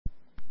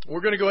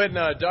We're going to go ahead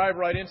and dive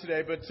right in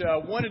today, but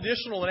one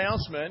additional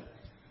announcement.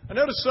 I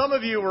noticed some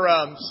of you were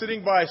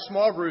sitting by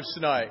small groups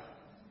tonight.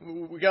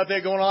 We got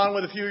that going on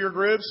with a few of your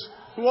groups.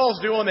 Who all's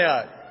doing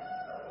that?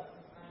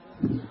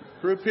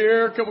 Group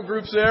here, a couple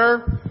groups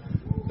there.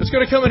 It's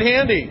going to come in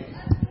handy.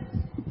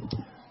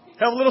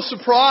 Have a little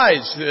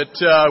surprise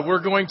that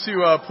we're going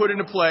to put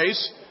into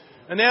place,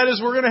 and that is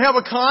we're going to have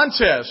a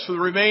contest for the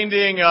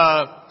remaining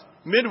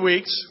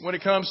midweeks when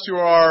it comes to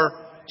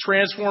our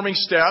transforming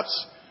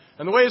steps.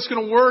 And the way it's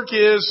going to work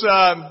is,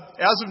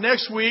 as of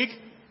next week,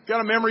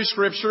 got a memory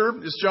scripture.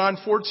 It's John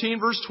 14,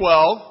 verse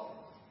 12.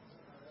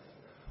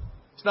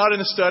 It's not in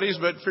the studies,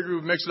 but figure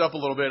we'd mix it up a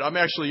little bit. I'm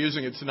actually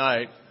using it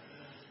tonight.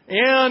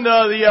 And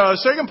the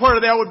second part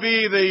of that would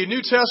be the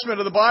New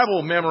Testament of the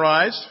Bible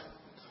memorized.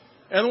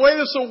 And the way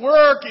this will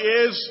work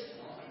is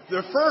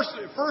the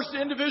first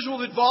individual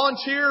that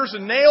volunteers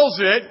and nails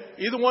it,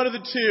 either one of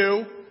the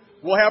two,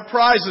 we'll have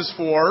prizes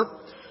for.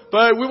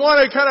 But we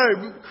want to kind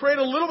of create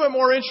a little bit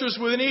more interest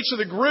within each of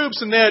the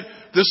groups, and that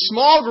the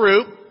small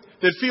group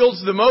that fields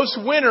the most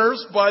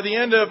winners by the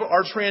end of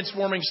our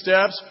transforming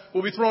steps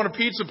will be throwing a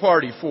pizza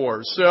party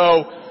for.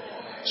 So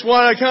just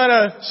want to kind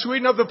of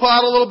sweeten up the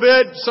pot a little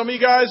bit. Some of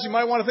you guys, you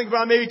might want to think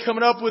about maybe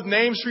coming up with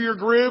names for your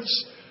groups,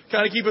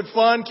 kind of keep it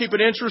fun, keep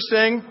it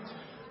interesting.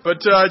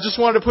 But I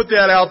just wanted to put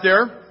that out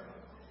there.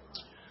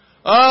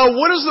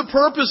 What is the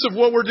purpose of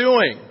what we're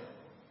doing?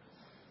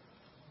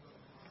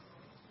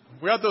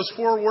 We got those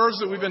 4 words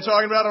that we've been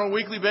talking about on a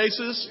weekly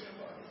basis.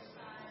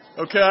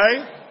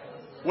 Okay.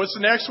 What's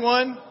the next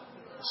one?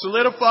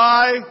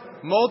 Solidify,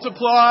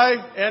 multiply,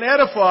 and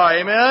edify.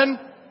 Amen?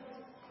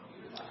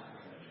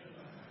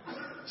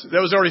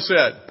 That was already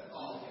said.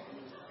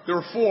 There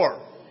were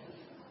 4.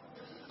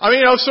 I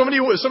mean, if somebody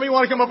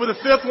want to come up with a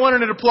 5th one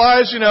and it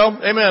applies,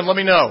 amen, let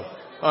me know.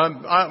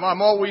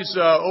 I'm always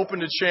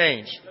open to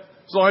change,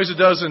 as long as it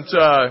doesn't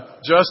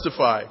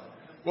justify.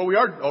 Well, we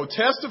are,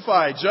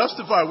 testify,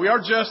 justify. We are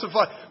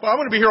justified. Well, I'm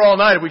going to be here all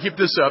night if we keep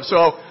this up.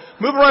 So,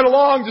 moving right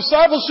along,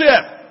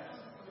 discipleship.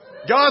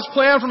 God's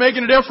plan for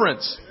making a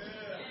difference.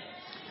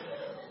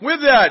 With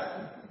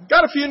that,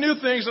 got a few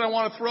new things that I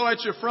want to throw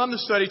at you from the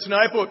study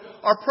tonight, but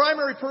our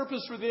primary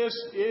purpose for this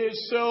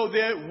is so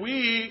that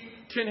we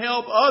can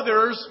help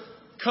others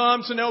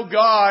come to know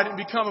God and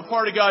become a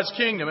part of God's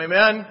kingdom.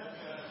 Amen?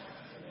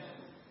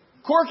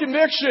 Core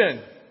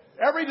conviction.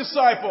 Every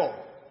disciple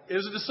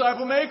is a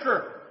disciple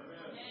maker.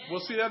 We'll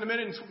see that in a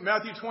minute in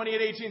Matthew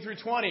 28, 18 through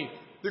 20.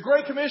 The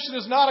Great Commission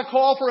is not a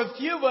call for a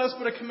few of us,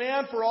 but a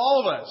command for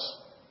all of us.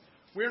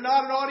 We are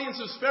not an audience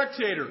of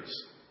spectators.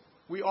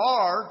 We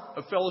are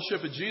a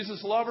fellowship of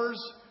Jesus lovers,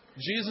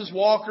 Jesus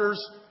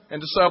walkers, and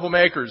disciple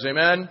makers.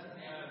 Amen?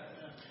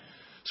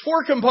 There's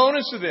 4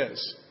 components to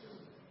this.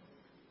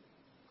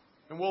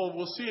 And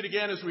we'll see it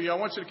again I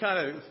want you to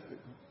kind of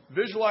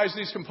visualize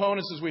these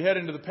components as we head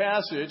into the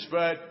passage.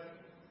 But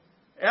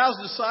as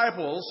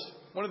disciples,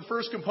 one of the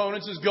first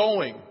components is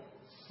going.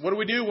 What do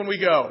we do when we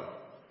go?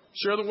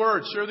 Share the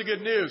word, share the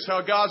good news,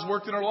 how God's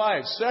worked in our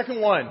lives.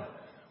 Second one,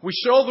 we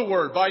show the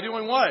word by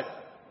doing what?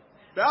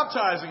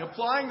 Baptizing,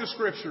 applying the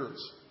scriptures.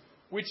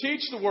 We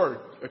teach the word.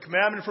 A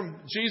commandment from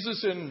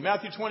Jesus in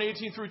Matthew 20,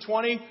 18 through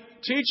 20.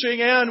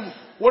 Teaching, and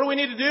what do we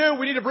need to do?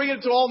 We need to bring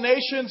it to all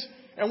nations,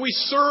 and we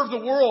serve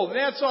the world. And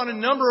that's on a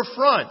number of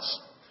fronts.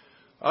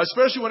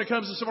 Especially when it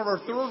comes to some of our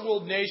third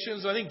world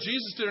nations. I think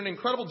Jesus did an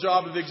incredible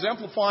job of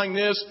exemplifying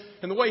this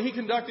in the way He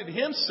conducted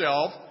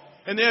Himself.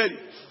 And that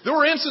there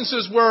were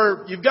instances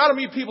where you've got to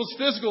meet people's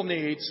physical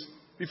needs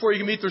before you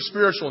can meet their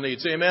spiritual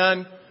needs.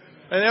 Amen?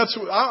 And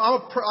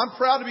I'm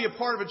proud to be a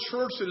part of a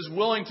church that is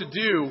willing to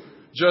do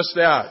just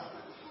that.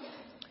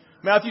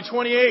 Matthew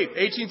 28,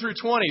 18 through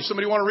 20.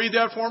 Somebody want to read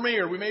that for me?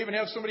 Or we may even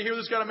have somebody here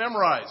that's got it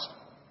memorized.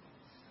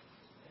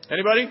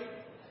 Anybody?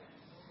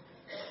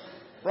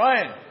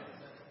 Ryan?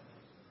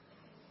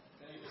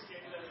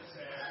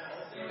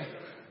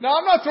 No,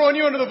 I'm not throwing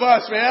you under the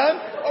bus, man.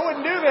 I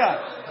wouldn't do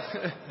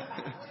that.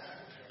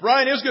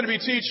 Brian is going to be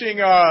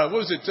teaching,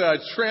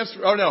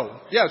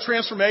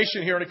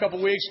 transformation here in a couple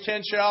of weeks.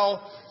 Ken Chow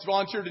has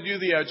volunteered to do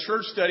the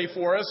church study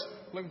for us.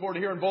 Looking forward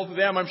to hearing both of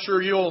them. I'm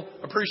sure you'll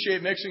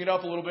appreciate mixing it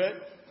up a little bit.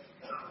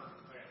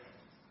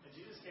 And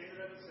Jesus came to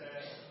them and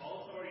said,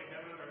 "All authority in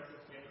heaven and earth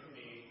is given to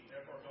me.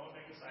 Therefore, go and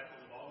make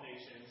disciples of all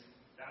nations,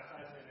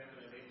 baptizing them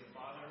in the name of the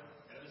Father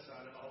and of the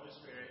Son and the Holy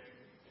Spirit,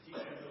 and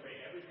teach them to obey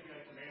everything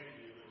I commanded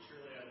you. And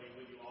surely I will be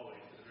with you always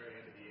to the very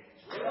end of the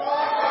age."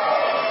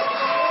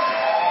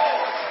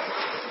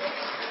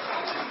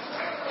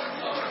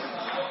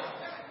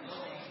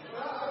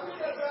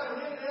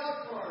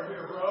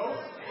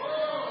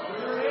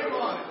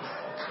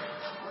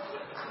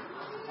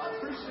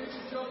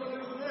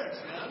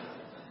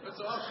 That's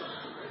awesome.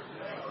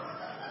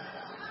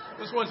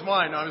 This one's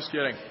mine. No, I'm just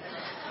kidding.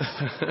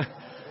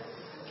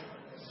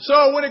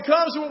 So when it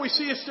comes to what we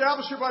see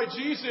established here by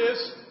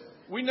Jesus,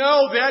 we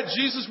know that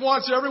Jesus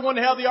wants everyone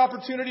to have the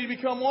opportunity to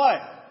become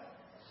what?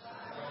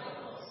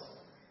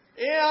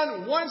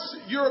 And once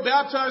you're a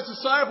baptized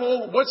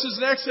disciple, what's his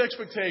next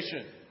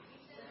expectation?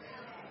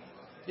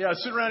 Yeah,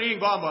 sit around eating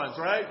bonbons,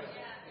 right?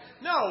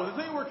 No,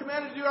 the thing we're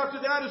commanded to do after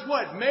that is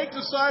what? Make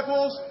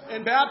disciples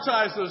and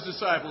baptize those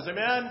disciples.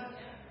 Amen?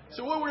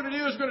 So what we're going to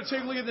do is we're going to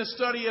take a look at this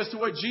study as to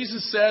what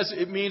Jesus says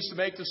it means to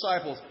make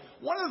disciples.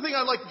 One of the things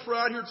I'd like to throw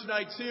out here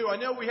tonight, too, I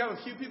know we have a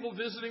few people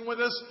visiting with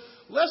us.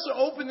 Let's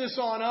open this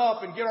on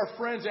up and get our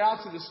friends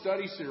out to the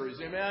study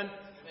series. Amen?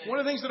 One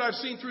of the things that I've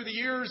seen through the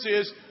years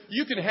is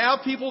you can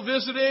have people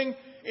visiting,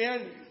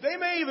 and they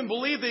may even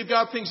believe they've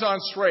got things on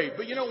straight.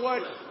 But you know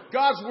what?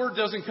 God's Word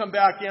doesn't come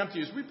back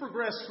empty. As we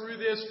progress through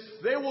this,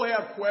 they will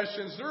have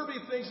questions. There will be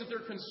things that they're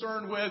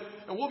concerned with,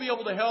 and we'll be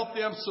able to help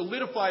them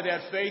solidify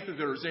that faith of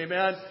theirs.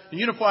 Amen? And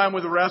unify them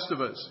with the rest of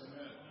us.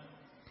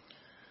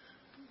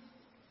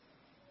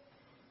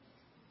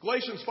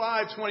 Galatians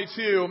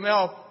 5:22.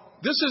 Now,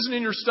 this isn't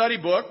in your study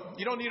book.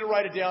 You don't need to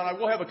write it down. I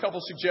will have a couple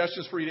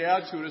suggestions for you to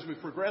add to it as we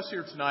progress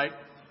here tonight.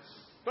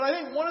 But I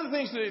think one of the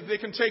things that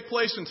can take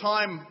place in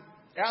time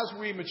as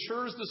we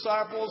mature as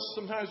disciples,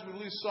 sometimes we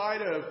lose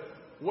sight of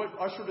what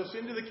ushered us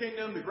into the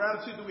kingdom, the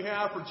gratitude that we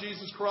have for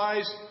Jesus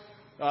Christ,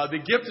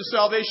 the gift of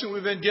salvation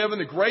we've been given,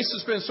 the grace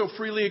that's been so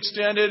freely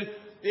extended,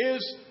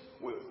 is,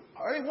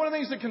 I think one of the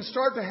things that can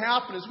start to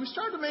happen is we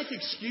start to make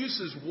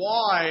excuses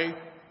why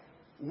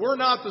we're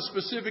not the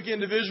specific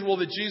individual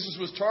that Jesus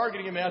was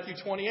targeting in Matthew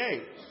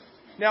 28.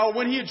 Now,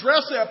 when he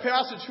addressed that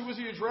passage, who was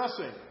he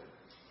addressing?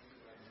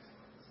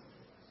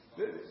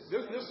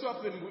 This is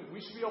something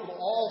we should be able to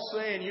all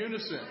say in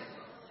unison.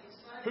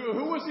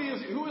 Who is he?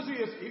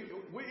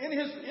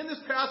 In this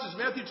passage,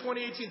 Matthew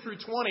 20:18 through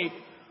 20,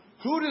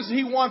 who does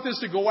he want this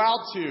to go out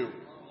to?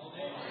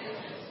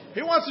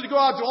 He wants it to go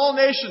out to all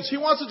nations. He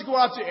wants it to go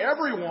out to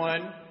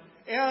everyone.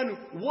 And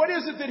what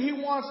is it that he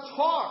wants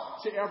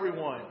taught to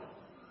everyone?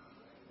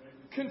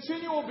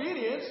 Continual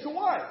obedience to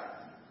what?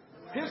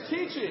 His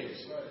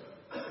teachings.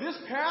 This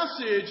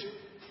passage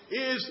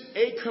is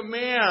a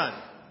command.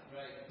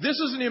 This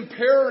is an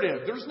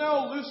imperative. There's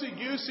no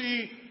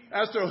loosey-goosey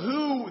as to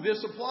who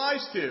this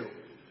applies to.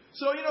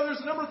 So,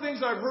 there's a number of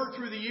things I've heard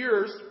through the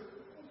years.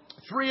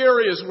 3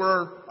 areas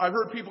where I've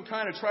heard people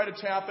kind of try to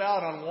tap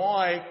out on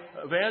why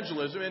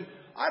evangelism. And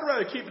I'd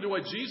rather keep it to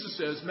what Jesus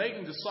says,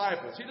 making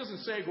disciples. He doesn't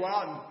say go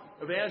out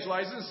and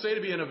evangelize. He doesn't say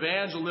to be an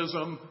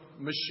evangelism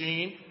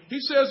machine. He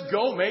says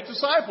go make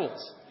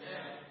disciples.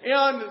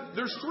 And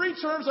there's 3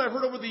 terms I've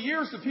heard over the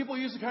years that people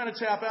use to kind of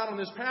tap out on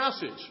this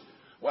passage.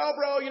 Well,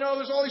 bro,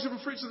 there's all these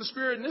different fruits of the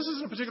Spirit, and this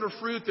isn't a particular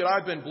fruit that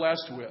I've been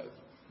blessed with.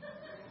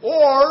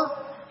 Or,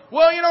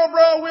 well,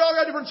 bro, we all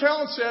got different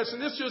talent sets,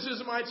 and this just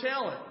isn't my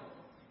talent.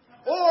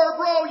 Or,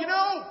 bro,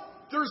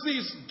 there's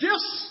these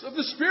gifts of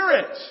the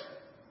Spirit,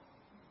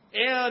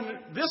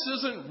 and this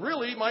isn't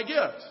really my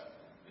gift.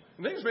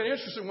 And I think it's been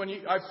interesting when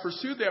I've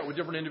pursued that with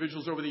different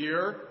individuals over the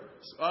year.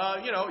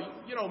 You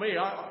know me,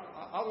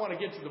 I want to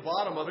get to the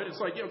bottom of it. It's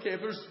like, okay,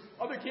 if there's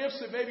other gifts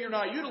that maybe you're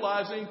not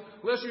utilizing,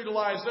 let's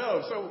utilize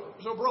those.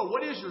 So, bro,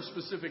 what is your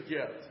specific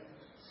gift?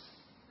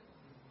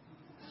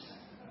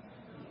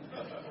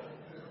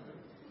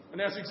 And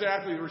that's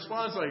exactly the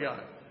response I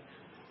got.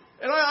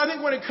 And I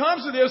think when it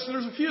comes to this,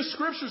 there's a few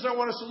scriptures I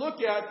want us to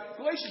look at.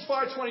 Galatians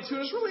 5:22,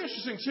 and it's really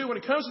interesting, too, when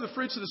it comes to the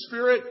fruits of the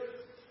Spirit,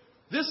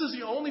 this is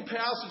the only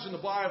passage in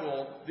the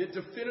Bible that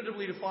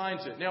definitively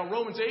defines it. Now,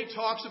 Romans 8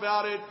 talks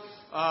about it.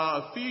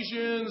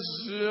 Ephesians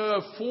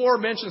 4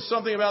 mentions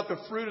something about the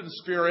fruit of the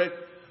Spirit.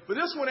 But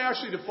this one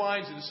actually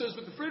defines it. It says,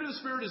 but the fruit of the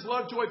Spirit is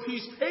love, joy,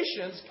 peace,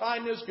 patience,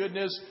 kindness,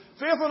 goodness,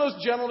 faithfulness,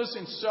 gentleness,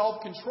 and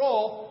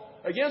self-control.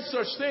 Against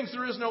such things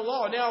there is no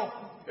law. Now,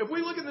 if we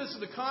look at this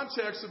in the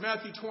context of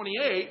Matthew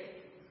 28,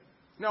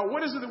 now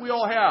what is it that we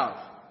all have?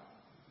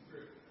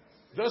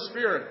 The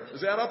Spirit.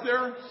 Is that up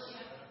there?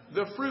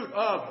 The fruit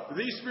of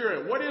the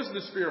Spirit. What is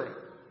the Spirit?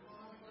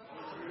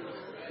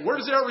 Where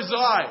does that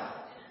reside?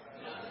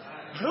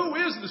 Who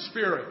is the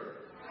Spirit?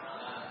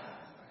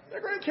 The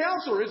great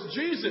counselor. It's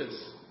Jesus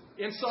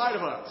inside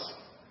of us.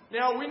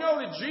 Now, we know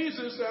that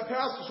Jesus, that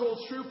passage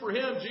holds true for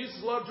him.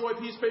 Jesus love, joy,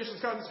 peace, patience,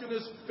 kindness,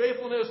 goodness,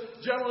 faithfulness,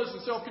 gentleness,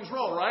 and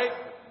self-control, right?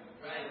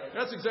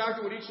 That's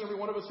exactly what each and every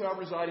one of us have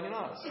residing in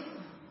us.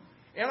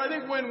 And I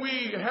think when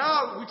we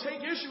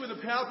take issue with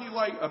a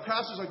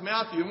passage like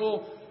Matthew, and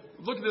we'll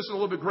look at this in a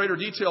little bit greater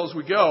detail as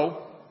we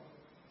go,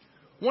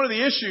 one of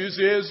the issues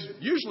is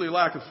usually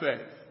lack of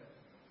faith.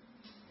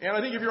 And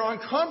I think if you're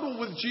uncomfortable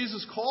with what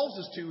Jesus calls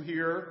us to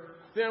here,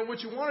 then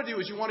what you want to do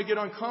is you want to get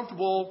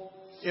uncomfortable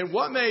in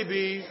what may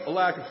be a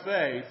lack of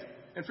faith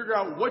and figure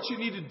out what you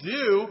need to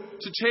do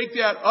to take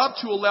that up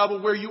to a level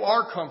where you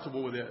are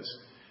comfortable with this.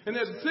 And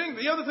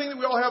the other thing that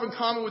we all have in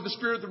common with the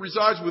Spirit that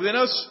resides within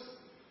us,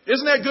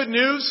 isn't that good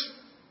news?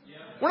 Yeah.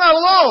 We're not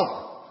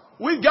alone.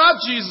 We've got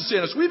Jesus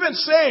in us. We've been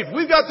saved.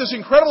 We've got this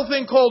incredible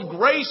thing called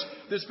grace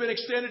that's been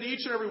extended to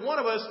each and every one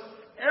of us.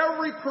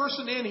 Every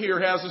person in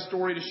here has a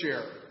story to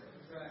share.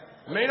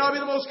 May not be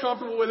the most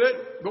comfortable with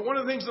it, but one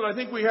of the things that I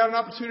think we had an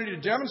opportunity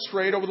to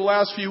demonstrate over the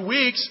last few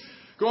weeks,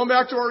 going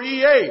back to our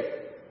EA.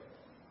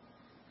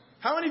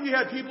 How many of you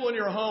had people in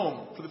your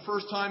home for the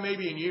first time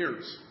maybe in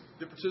years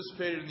that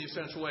participated in the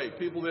Essential 8?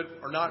 People that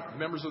are not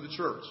members of the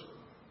church.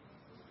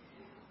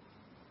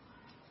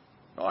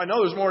 Oh, I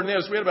know there's more than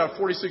this. We had about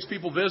 46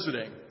 people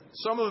visiting.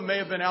 Some of them may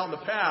have been out in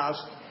the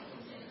past.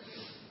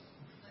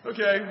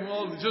 Okay,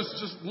 well,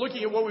 just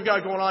looking at what we've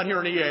got going on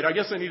here in E8, I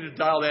guess I need to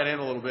dial that in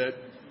a little bit.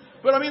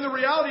 But I mean, the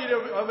reality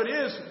of it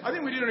is, I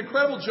think we did an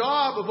incredible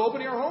job of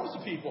opening our homes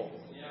to people.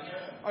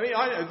 I mean,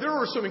 there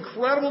were some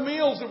incredible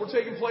meals that were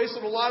taking place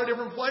in a lot of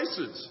different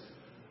places.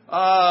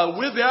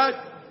 With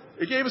that,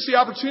 it gave us the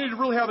opportunity to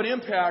really have an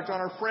impact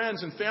on our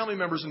friends and family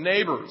members and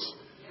neighbors.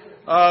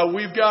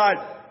 We've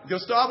got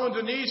Gustavo and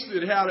Denise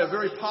that had a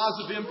very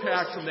positive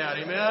impact from that.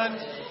 Amen?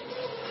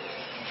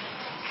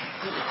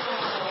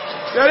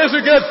 That is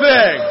a good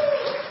thing.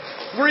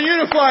 We're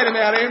unified in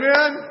that.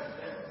 Amen?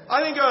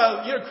 I think,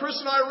 Chris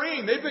and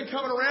Irene, they've been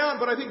coming around,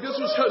 but I think this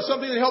was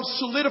something that helped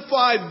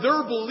solidify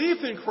their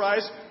belief in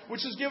Christ,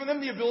 which has given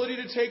them the ability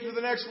to take it to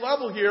the next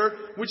level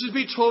here, which is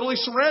be totally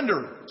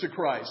surrendered to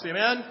Christ.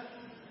 Amen?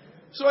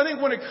 So I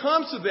think when it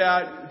comes to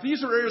that,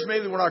 these are areas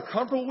maybe we're not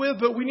comfortable with,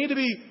 but we need to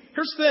be,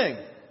 here's the thing.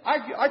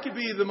 I could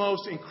be the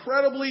most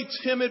incredibly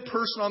timid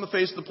person on the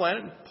face of the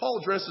planet. And Paul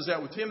addresses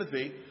that with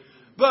Timothy.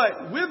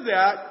 But with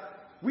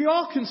that, we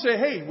all can say,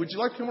 hey, would you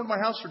like to come over to my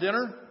house for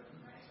dinner?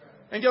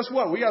 And guess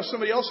what? We have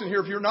somebody else in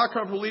here, if you're not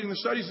comfortable leading the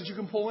studies, that you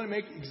can pull in and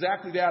make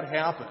exactly that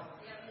happen.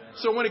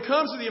 So when it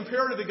comes to the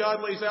imperative that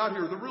God lays out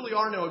here, there really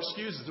are no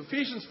excuses.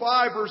 Ephesians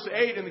 5, verse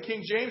 8 in the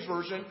King James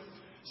Version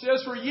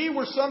says, "For ye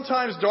were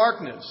sometimes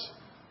darkness,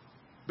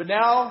 but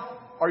now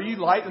are ye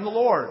light in the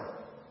Lord.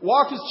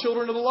 Walk as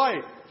children of the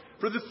light.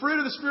 For the fruit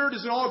of the Spirit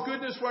is in all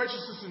goodness,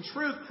 righteousness, and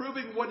truth,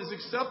 proving what is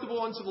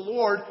acceptable unto the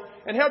Lord,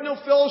 and have no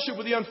fellowship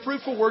with the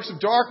unfruitful works of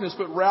darkness,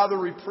 but rather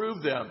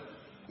reprove them."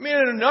 I mean,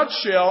 in a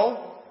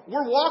nutshell,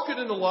 we're walking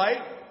in the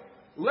light.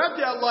 Let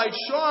that light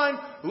shine.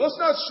 Let's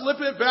not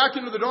slip it back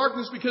into the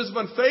darkness because of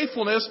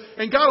unfaithfulness,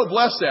 and God will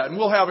bless that, and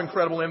we'll have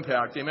incredible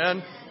impact.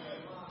 Amen?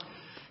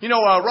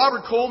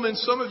 Robert Coleman,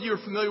 some of you are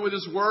familiar with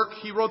his work.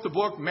 He wrote the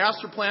book,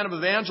 Master Plan of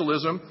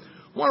Evangelism.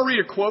 I want to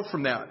read a quote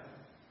from that.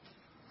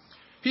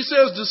 He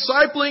says,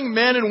 "Discipling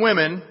men and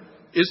women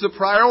is the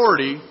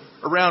priority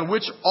around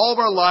which all of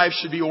our lives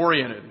should be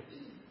oriented.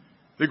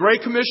 The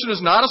Great Commission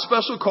is not a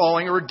special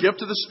calling or a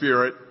gift of the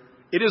Spirit.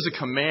 It is a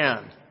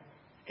command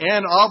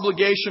and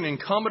obligation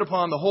incumbent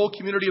upon the whole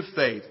community of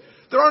faith.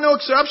 There are no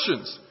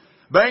exceptions.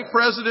 Bank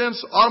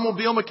presidents,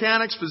 automobile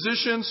mechanics,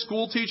 physicians,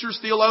 school teachers,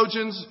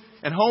 theologians,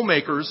 and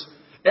homemakers,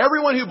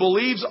 everyone who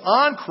believes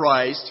on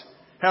Christ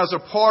has a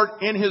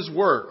part in His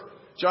work.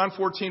 John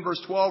 14, verse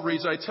 12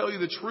 reads, "I tell you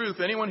the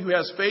truth, anyone who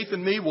has faith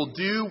in me will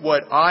do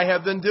what I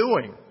have been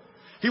doing.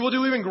 He will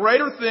do even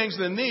greater things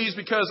than these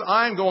because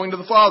I am going to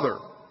the Father."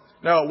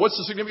 Now, what's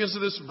the significance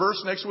of this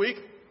verse next week?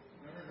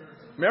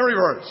 Memory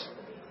verse.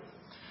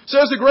 It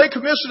says the Great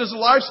Commission is a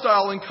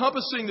lifestyle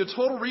encompassing the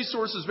total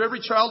resources of every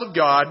child of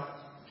God.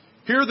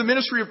 Here the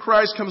ministry of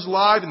Christ comes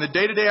alive in the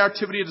day-to-day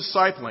activity of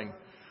discipling.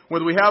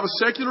 Whether we have a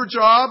secular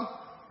job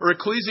or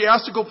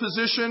ecclesiastical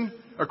position,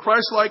 a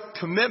Christ-like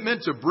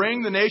commitment to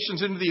bring the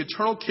nations into the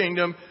eternal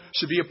kingdom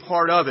should be a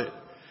part of it.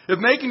 If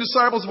making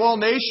disciples of all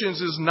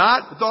nations is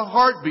not the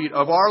heartbeat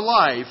of our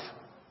life,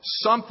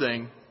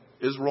 something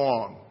is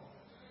wrong.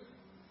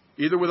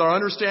 Either with our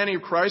understanding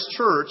of Christ's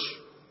church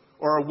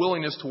or our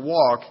willingness to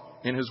walk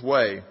in His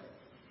way.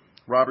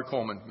 Robert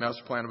Coleman,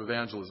 Master Plan of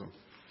Evangelism.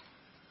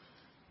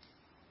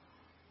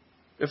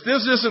 If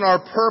this isn't our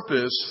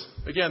purpose,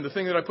 again, the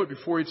thing that I put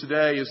before you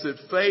today is that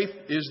faith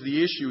is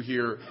the issue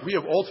here. We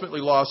have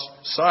ultimately lost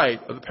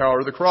sight of the power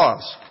of the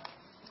cross.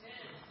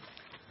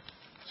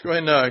 Let's go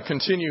ahead and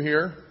continue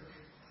here.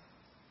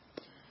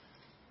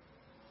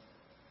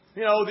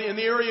 In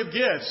the area of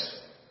gifts,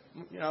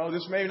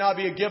 this may not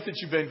be a gift that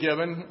you've been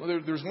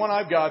given. There's one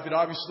I've got that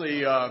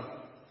obviously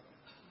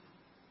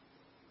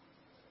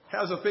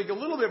has, I think, a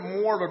little bit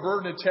more of a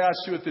burden attached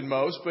to it than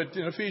most. But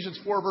in Ephesians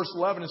 4, verse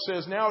 11, it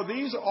says, "Now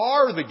these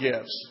are the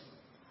gifts.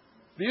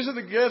 These are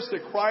the gifts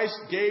that Christ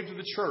gave to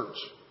the church.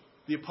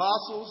 The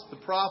apostles, the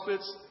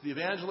prophets, the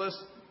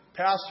evangelists,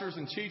 pastors,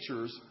 and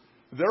teachers.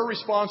 Their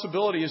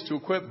responsibility is to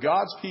equip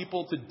God's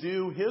people to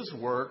do His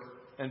work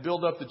and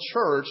build up the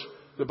church,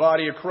 the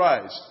body of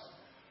Christ."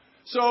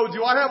 So,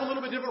 do I have a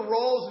little bit different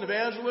role as an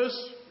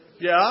evangelist?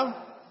 Yeah?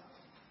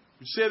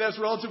 You say that's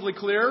relatively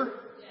clear?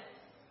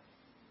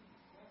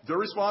 Their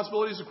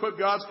responsibility is to equip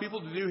God's people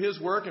to do His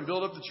work and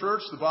build up the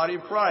church, the body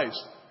of Christ.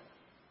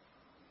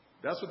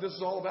 That's what this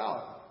is all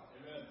about.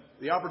 Amen.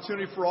 The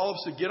opportunity for all of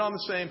us to get on the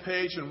same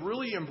page and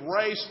really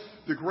embrace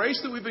the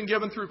grace that we've been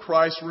given through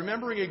Christ,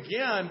 remembering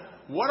again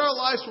what our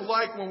lives were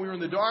like when we were in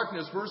the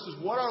darkness versus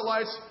what our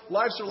lives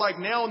are like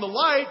now in the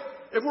light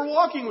if we're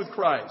walking with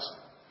Christ.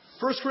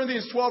 1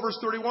 Corinthians 12, verse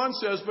 31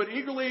 says, "But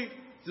eagerly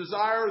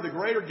desire the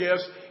greater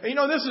gifts." And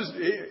this is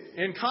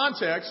in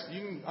context.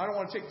 I don't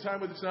want to take the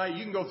time with it tonight.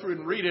 You can go through it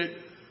and read it.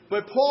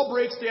 But Paul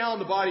breaks down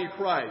the body of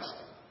Christ.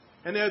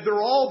 And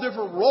they're all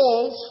different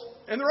roles,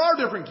 and there are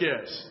different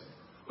gifts.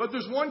 But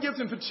there's one gift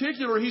in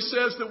particular he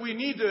says that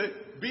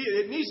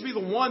it needs to be the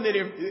one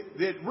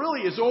that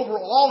really is over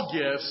all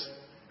gifts,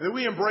 and that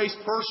we embrace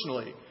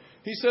personally.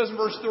 He says in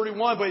verse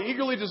 31, "But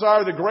eagerly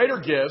desire the greater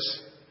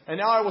gifts, and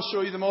now I will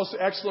show you the most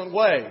excellent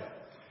way."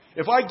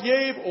 If I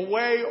gave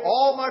away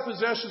all my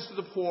possessions to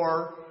the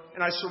poor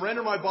and I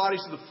surrender my body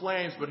to the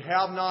flames but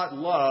have not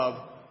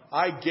love,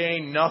 I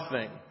gain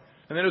nothing.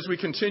 And then as we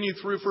continue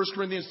through 1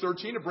 Corinthians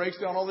 13, it breaks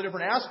down all the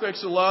different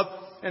aspects of love,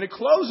 and it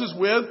closes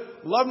with,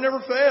 love never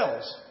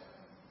fails.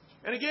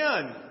 And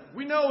again,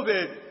 we know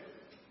that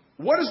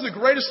what is the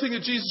greatest thing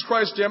that Jesus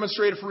Christ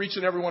demonstrated for each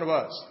and every one of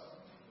us?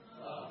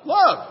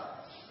 Love.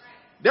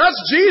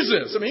 That's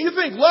Jesus. I mean, you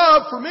think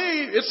love, for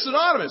me, it's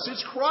synonymous.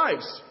 It's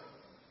Christ.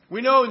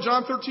 We know in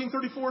John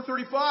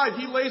 13:34-35,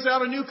 He lays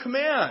out a new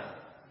command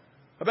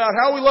about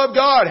how we love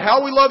God,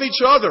 how we love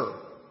each other,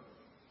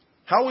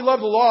 how we love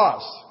the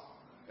lost,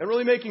 and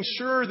really making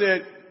sure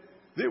that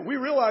we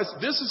realize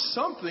this is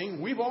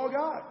something we've all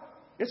got.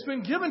 It's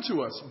been given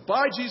to us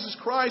by Jesus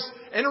Christ,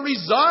 and it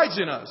resides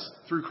in us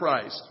through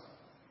Christ.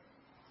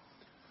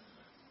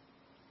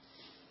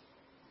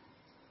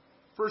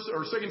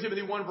 2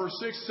 Timothy 1 verse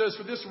 6 says,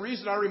 "For this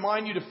reason I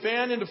remind you to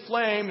fan into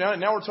flame,"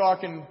 now we're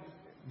talking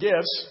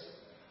gifts,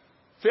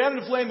 "fan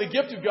into flame the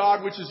gift of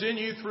God which is in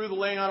you through the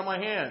laying on of my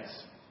hands.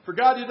 For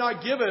God did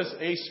not give us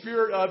a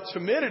spirit of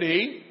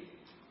timidity."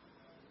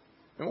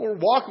 And we're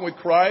walking with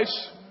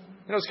Christ.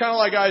 It's kind of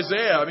like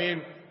Isaiah. I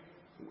mean,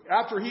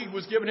 after he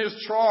was given his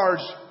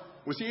charge,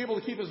 was he able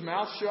to keep his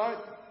mouth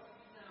shut?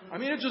 I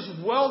mean, it just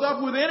welled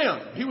up within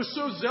him. He was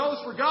so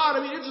zealous for God. I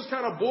mean, it just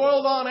kind of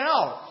boiled on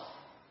out.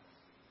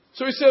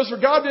 So he says, "For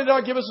God did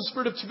not give us a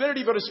spirit of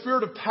timidity, but a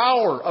spirit of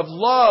power, of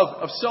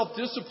love, of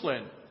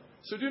self-discipline.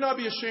 So do not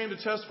be ashamed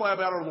to testify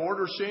about our Lord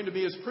or ashamed to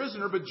be His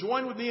prisoner, but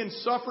join with me in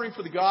suffering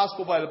for the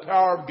gospel by the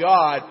power of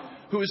God,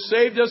 who has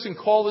saved us and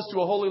called us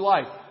to a holy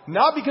life.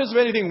 Not because of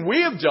anything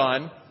we have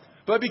done,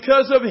 but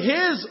because of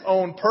His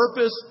own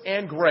purpose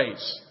and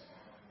grace."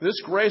 This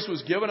grace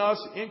was given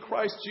us in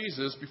Christ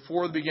Jesus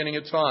before the beginning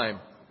of time.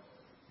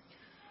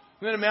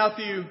 And then in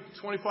Matthew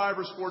 25,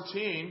 verse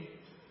 14,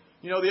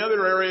 the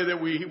other area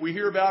that we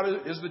hear about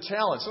is the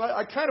talents. And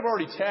I kind of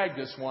already tagged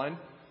this one.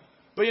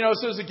 But, it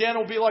says, "Again, it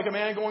will be like a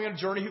man going on a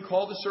journey who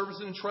called his servants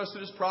and entrusted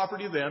his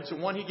property to them. To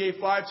one he gave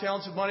 5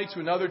 talents of money, to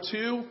another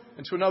 2,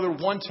 and to another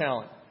 1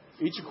 talent,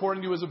 each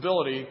according to his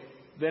ability.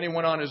 Then he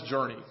went on his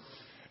journey."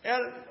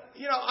 And,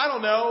 I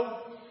don't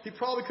know. He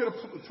probably could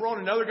have thrown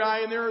another guy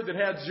in there that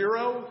had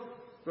 0,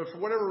 but for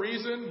whatever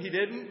reason, he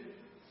didn't.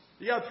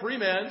 You got 3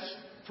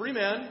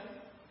 men.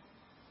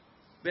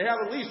 They have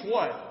at least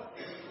what?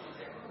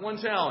 1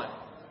 talent.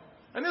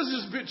 And this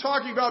is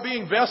talking about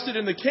being vested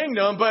in the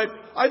kingdom, but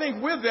I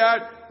think with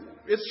that,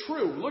 it's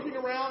true. Looking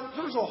around,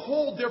 there's a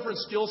whole different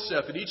skill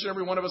set that each and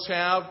every one of us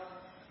have.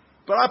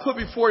 But I put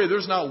before you,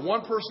 there's not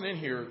one person in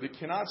here that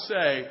cannot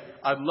say,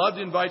 "I'd love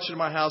to invite you to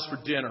my house for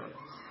dinner."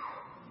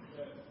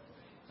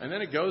 And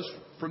then it goes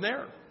from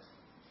there.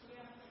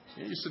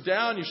 You sit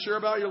down, you share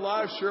about your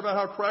life, share about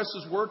how Christ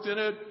has worked in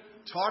it,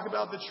 talk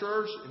about the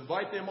church,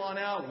 invite them on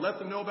out, let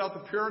them know about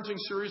the parenting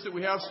series that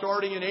we have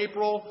starting in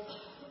April.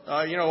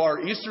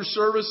 Our Easter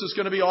service is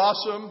going to be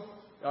awesome.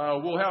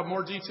 We'll have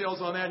more details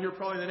on that here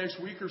probably in the next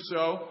week or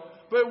so.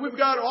 But we've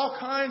got all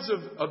kinds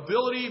of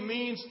ability,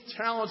 means,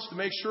 talents to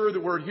make sure that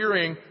we're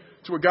adhering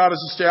to what God has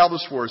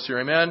established for us here.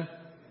 Amen?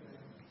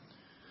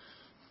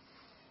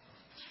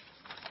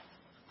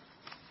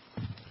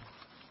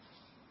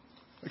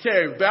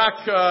 Okay,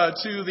 back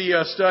to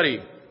the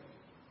study.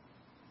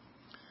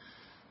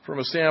 From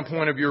a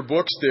standpoint of your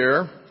books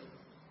there.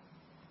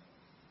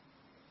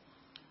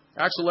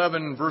 Acts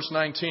 11, verse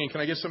 19.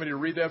 Can I get somebody to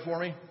read that for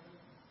me?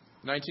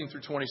 19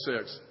 through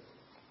 26.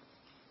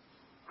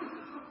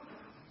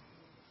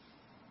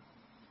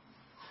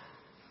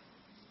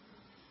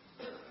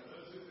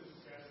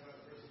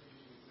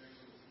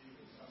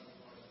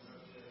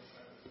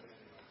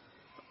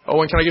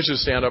 Oh, and can I get you to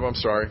stand up? I'm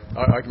sorry.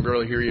 I can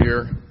barely hear you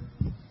here.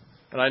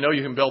 And I know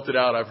you can belt it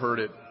out. I've heard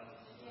it.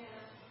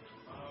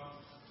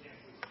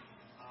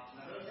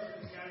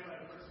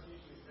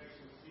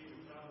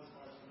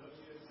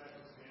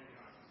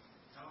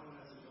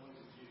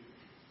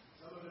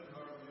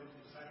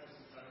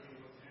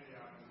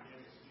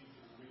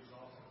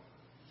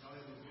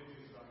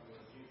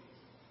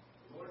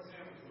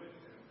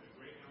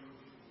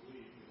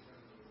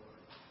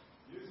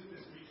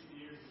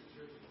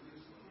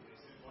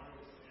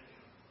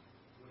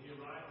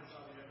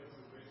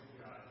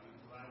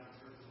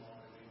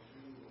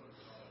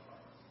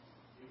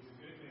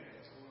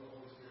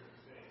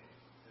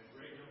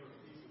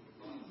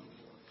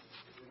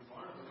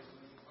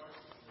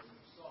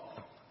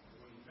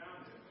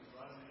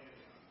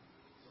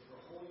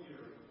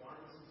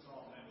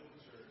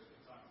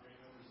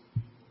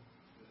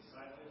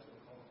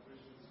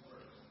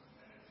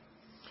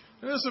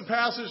 And this is a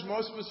passage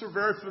most of us are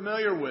very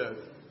familiar with.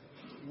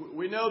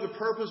 We know the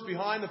purpose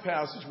behind the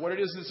passage, what it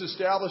is that's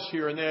established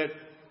here, and that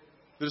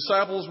the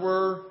disciples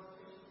were...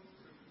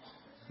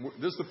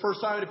 This is the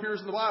first time it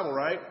appears in the Bible,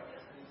 right?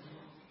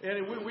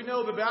 And we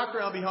know the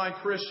background behind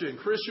Christian.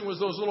 Christian was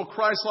those little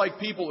Christ-like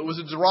people. It was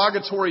a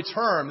derogatory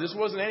term. This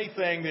wasn't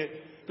anything that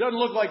doesn't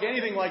look like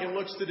anything like it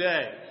looks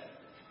today.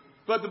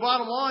 But the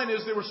bottom line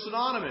is they were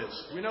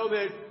synonymous. We know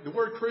that the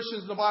word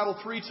Christians in the Bible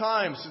 3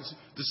 times.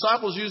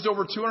 Disciples used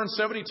over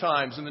 270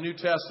 times in the New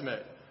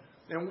Testament.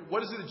 And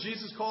what is it that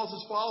Jesus calls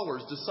his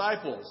followers?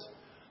 Disciples.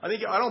 I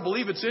don't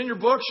believe it's in your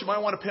books. You might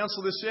want to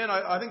pencil this in.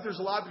 I think there's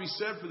a lot to be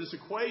said for this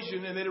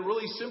equation, and that it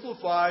really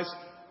simplifies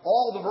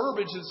all the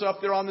verbiage that's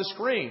up there on the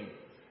screen.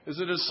 Is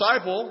a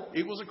disciple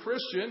equals a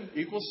Christian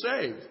equals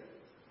saved.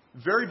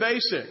 Very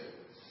basic.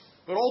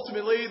 But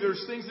ultimately,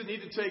 there's things that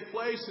need to take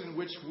place, in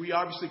which we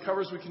obviously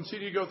cover as we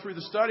continue to go through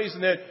the studies,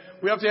 and that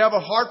we have to have a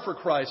heart for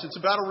Christ. It's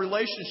about a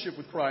relationship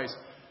with Christ.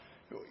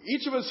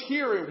 Each of us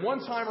here, at one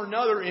time or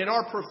another in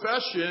our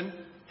profession,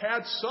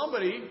 had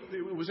somebody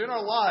that was in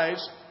our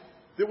lives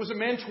that was a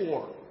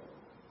mentor.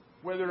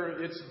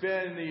 Whether it's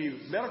been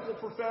the medical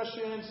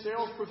profession,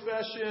 sales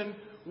profession,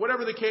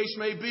 whatever the case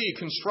may be,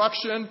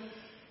 construction.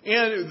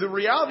 And the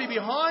reality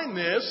behind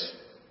this,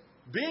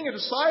 being a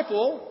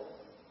disciple,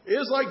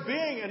 is like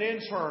being an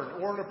intern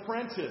or an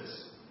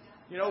apprentice.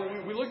 You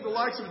know, we look at the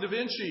likes of Da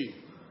Vinci,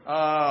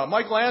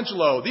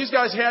 Michelangelo. These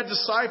guys had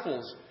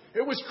disciples.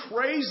 It was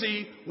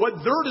crazy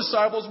what their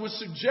disciples would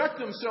subject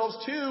themselves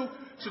to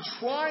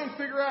try and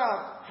figure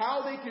out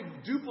how they could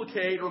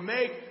duplicate or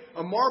make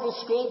a marble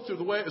sculpture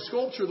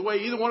the way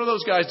either one of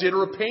those guys did,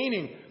 or a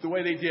painting the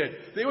way they did.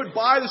 They would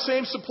buy the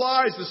same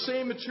supplies, the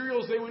same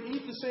materials. They would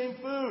eat the same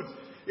food.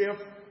 If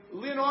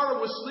Leonardo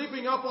was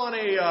sleeping up on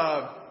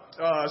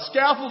a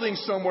scaffolding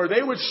somewhere,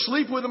 they would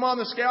sleep with him on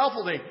the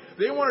scaffolding.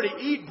 They wanted to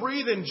eat,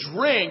 breathe, and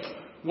drink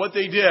what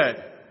they did.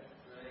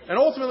 And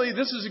ultimately,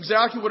 this is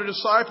exactly what a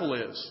disciple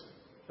is.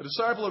 A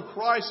disciple of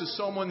Christ is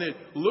someone that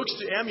looks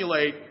to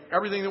emulate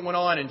everything that went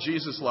on in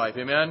Jesus' life.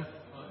 Amen?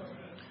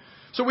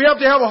 So we have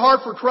to have a heart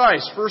for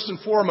Christ, first and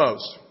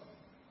foremost.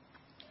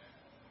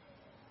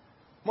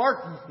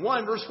 Mark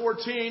 1, verse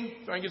 14.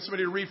 If I can get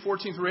somebody to read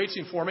 14 through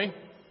 18 for me.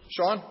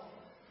 Sean?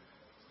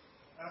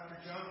 After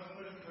John was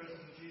put in prison,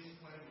 Jesus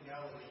went into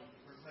Galilee,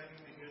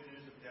 proclaiming the good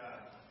news of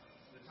God.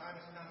 The time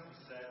has come, he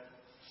said.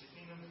 The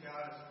kingdom of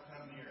God has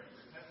come near.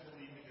 Repent and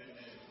believe the good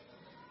news.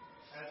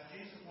 As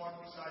Jesus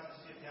walked beside the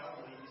Sea of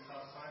Galilee, he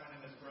saw Simon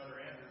and his brother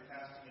Andrew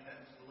casting a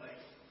net into the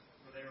lake,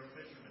 for they were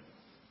fishermen.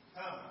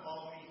 Come,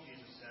 follow me,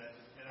 Jesus said,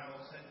 and I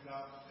will send you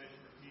out to fish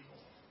for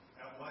people.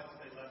 At once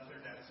they left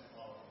their nets and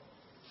followed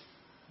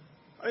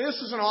him.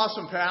 This is an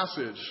awesome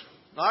passage.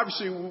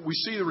 Obviously, we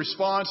see the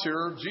response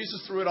here.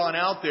 Jesus threw it on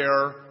out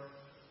there.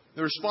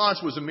 The response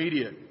was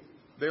immediate.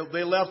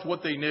 They left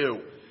what they knew.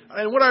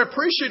 And what I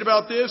appreciate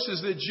about this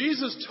is that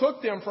Jesus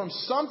took them from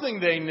something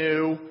they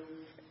knew,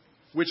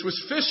 which was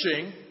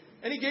fishing,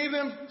 and he gave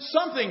them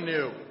something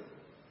new,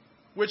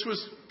 which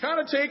was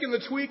kind of taking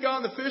the tweak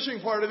on the fishing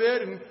part of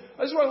it. And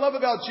that's what I love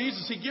about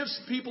Jesus. He gives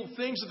people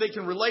things that they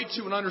can relate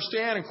to and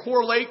understand and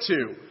correlate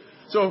to.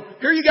 So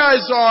here you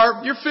guys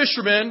are. You're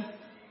fishermen.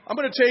 I'm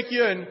going to take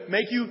you and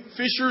make you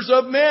fishers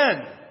of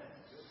men.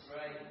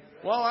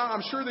 Well,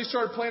 I'm sure they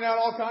started playing out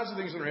all kinds of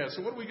things in their heads.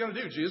 So what are we going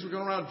to do, Jesus? We're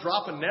going around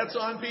dropping nets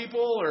on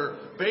people or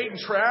baiting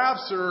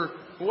traps, or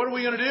what are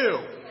we going to do?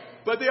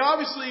 But they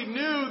obviously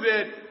knew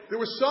that there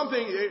was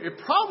something. It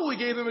probably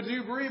gave them a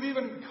degree of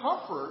even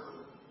comfort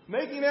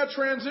making that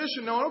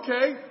transition, knowing,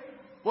 okay,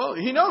 well,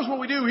 he knows what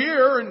we do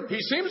here, and he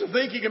seems to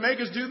think he can make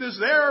us do this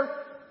there.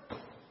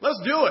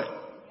 Let's do it.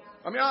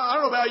 I mean, I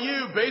don't know about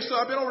you.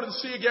 I've been over to the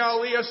Sea of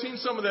Galilee. I've seen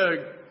some of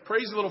the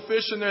crazy little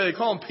fish in there. They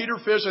call them Peter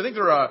fish. I think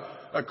they're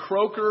a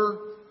croaker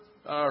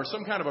or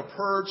some kind of a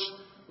perch.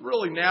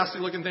 Really nasty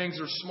looking things.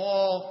 They're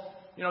small.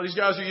 You know, these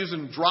guys are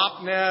using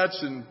drop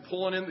nets and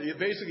pulling in.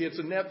 Basically, it's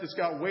a net that's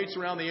got weights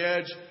around the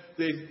edge.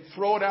 They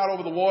throw it out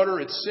over the water.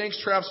 It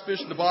sinks, traps fish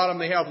at the bottom.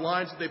 They have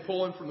lines that they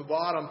pull in from the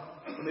bottom,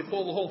 and they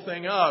pull the whole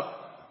thing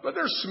up. But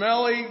they're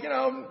smelly. You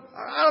know,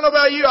 I don't know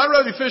about you. I'd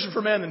rather be fishing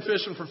for men than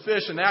fishing for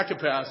fish in that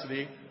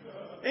capacity.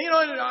 And, you know,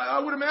 I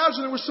would imagine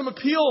there was some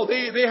appeal.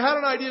 They had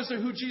an idea as to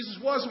who Jesus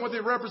was and what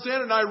they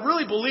represented. And I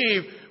really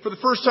believe for the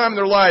first time in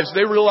their lives,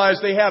 they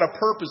realized they had a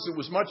purpose that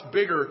was much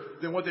bigger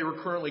than what they were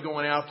currently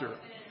going after.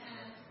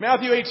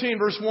 Matthew 18,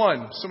 verse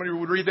 1. Somebody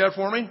would read that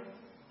for me?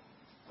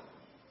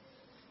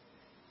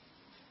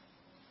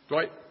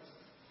 Dwight?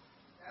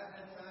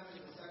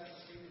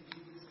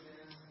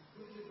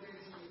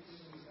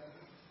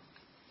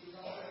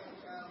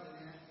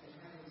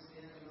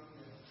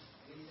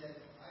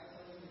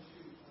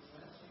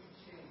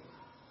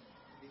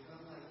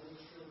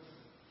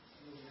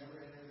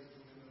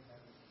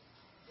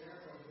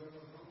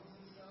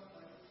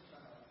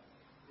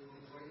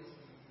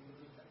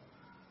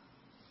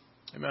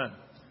 Amen.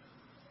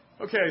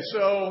 Okay,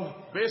 so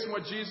based on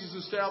what Jesus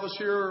established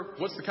here,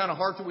 what's the kind of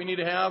heart that we need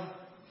to have?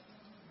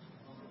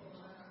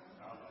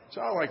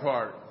 Childlike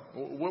heart.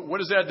 What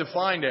is that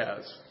defined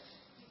as?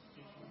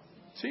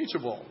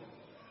 Teachable.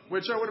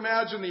 Which I would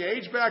imagine the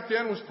age back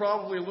then was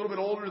probably a little bit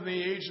older than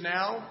the age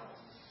now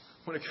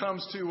when it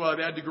comes to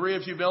that degree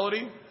of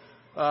humility.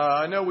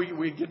 I know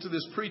we get to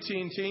this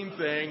preteen teen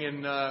thing,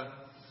 and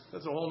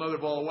that's a whole other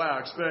ball of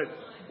wax.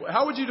 But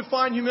how would you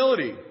define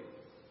humility?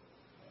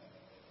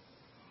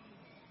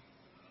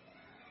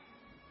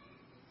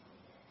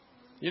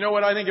 You know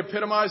what I think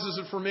epitomizes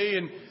it for me?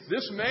 And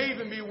this may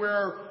even be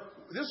where,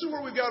 this is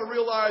where we've got to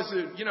realize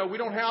that, we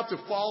don't have to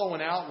follow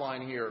an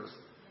outline here.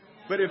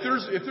 But if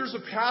there's a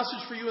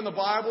passage for you in the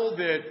Bible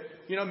that,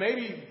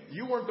 maybe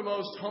you weren't the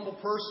most humble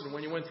person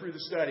when you went through the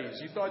studies.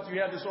 You thought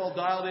you had this all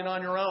dialed in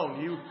on your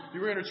own. You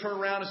were going to turn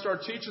around and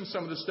start teaching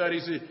some of the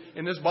studies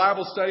in this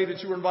Bible study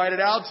that you were invited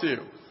out to.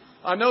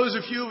 I know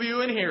there's a few of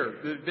you in here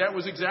that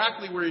was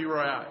exactly where you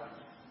were at.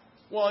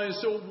 Well, and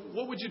so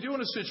what would you do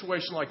in a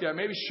situation like that?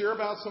 Maybe share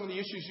about some of the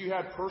issues you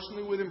had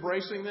personally with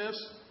embracing this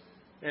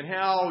and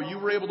how you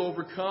were able to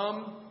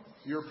overcome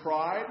your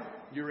pride,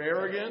 your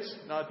arrogance.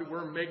 Not that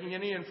we're making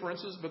any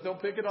inferences, but they'll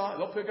pick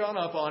on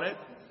up on it.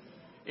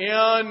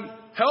 And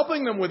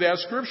helping them with that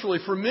scripturally.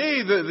 For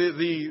me,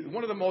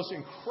 one of the most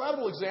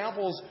incredible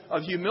examples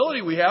of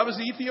humility we have is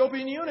the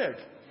Ethiopian eunuch.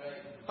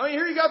 I mean,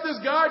 here you got this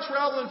guy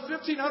traveling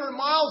 1,500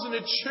 miles in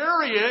a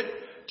chariot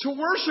to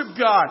worship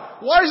God.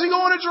 Why is he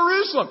going to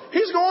Jerusalem?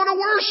 He's going to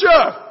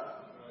worship.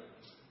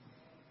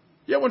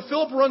 Yet when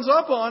Philip runs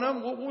up on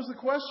him, what was the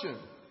question?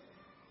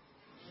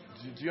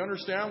 Do you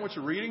understand what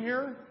you're reading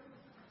here?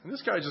 And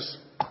this guy just,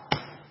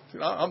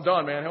 I'm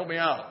done, man. Help me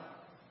out.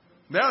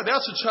 Now,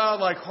 that's a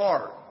childlike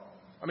heart.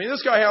 I mean,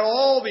 this guy had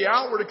all the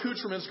outward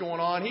accoutrements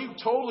going on. He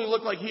totally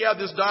looked like he had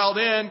this dialed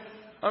in.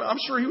 I'm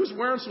sure he was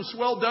wearing some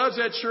swell duds.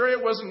 That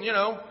chariot wasn't,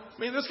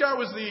 this guy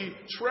was the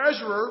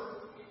treasurer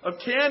of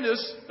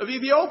Candace of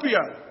Ethiopia.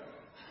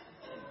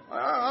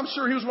 I'm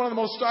sure he was one of the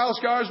most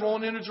stylish guys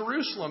rolling into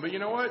Jerusalem. But you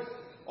know what?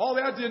 All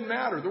that didn't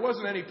matter. There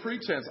wasn't any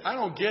pretense. I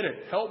don't get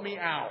it. Help me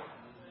out.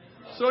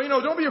 So, don't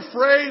even be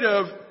afraid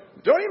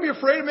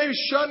of maybe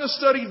shutting a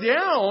study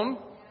down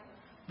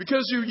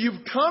because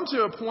you've come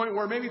to a point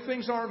where maybe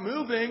things aren't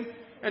moving,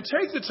 and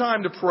take the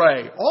time to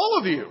pray. All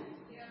of you.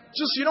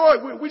 Just,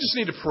 we just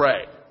need to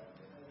pray.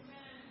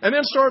 And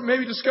then start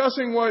maybe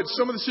discussing what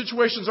some of the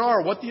situations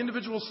are, what the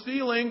individual's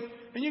feeling,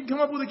 and you can come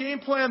up with a game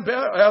plan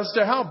as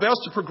to how best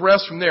to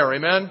progress from there.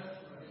 Amen?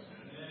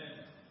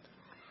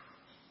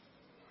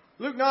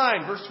 Luke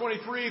 9, verse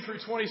 23 through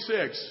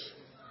 26.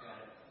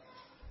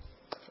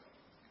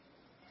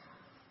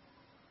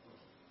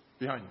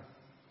 Behind you.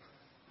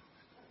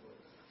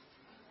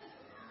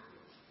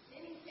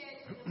 Then he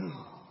said to them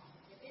all,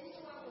 if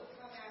anyone will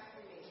come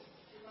after me,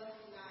 he must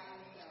deny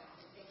himself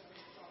and take up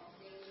his cross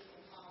daily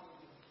and follow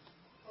me.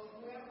 For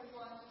whoever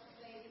wants to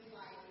save his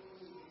life will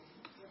lose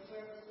it, but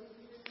whoever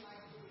loses his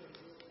life to live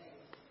will save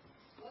it.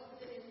 What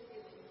good is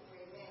it for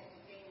a man to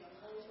gain the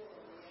whole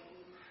world and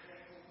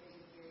yet lose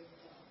his very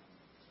self?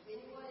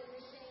 If anyone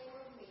is ashamed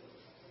of me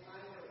and my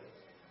words,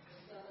 the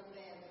Son of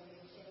Man will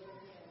be ashamed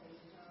of him when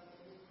he comes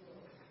in his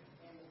glory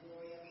and the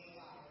glory of his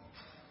Father.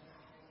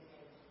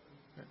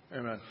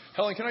 Amen.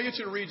 Helen, can I get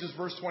you to read just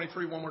verse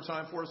 23 one more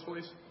time for us,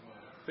 please?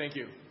 Thank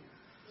you.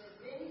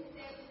 Then he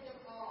said to them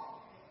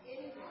all, if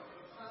anyone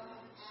will come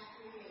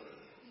after me,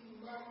 he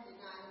must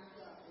deny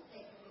himself and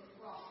take up his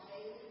cross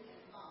daily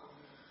and follow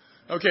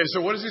me. Okay,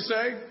 so what does he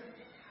say?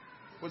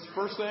 What's the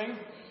first thing?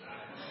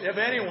 If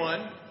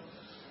anyone.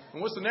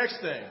 And what's the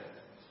next thing?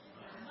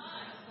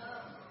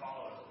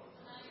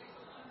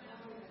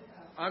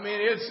 I mean,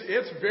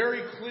 it's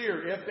very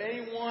clear. If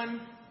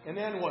anyone, and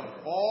then what?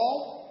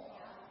 All?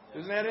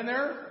 Isn't that in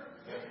there?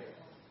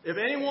 If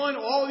anyone,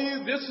 all of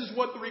you, this is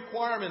what the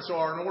requirements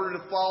are in order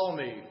to follow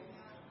me.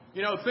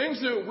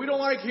 Things that we don't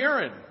like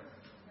hearing.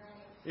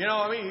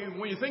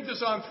 When you think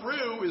this on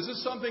through, is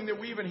this something that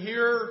we even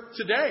hear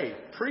today?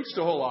 Preached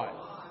a whole lot.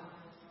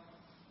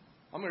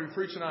 I'm going to be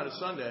preaching on a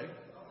Sunday.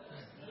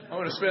 I'm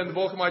going to spend the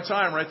bulk of my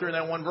time right there in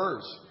that one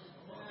verse.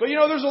 But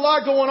there's a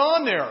lot going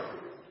on there.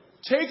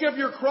 Take up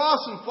your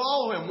cross and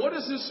follow him. What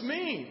does this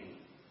mean?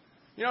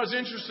 It's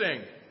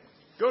interesting.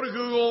 Go to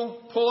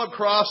Google, pull up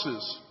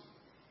crosses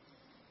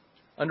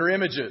under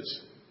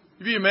images.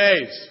 You'd be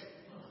amazed.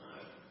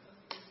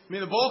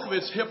 The bulk of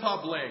it's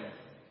hip-hop bling.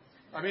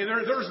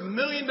 There's $1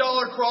 million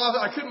cross.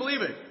 I couldn't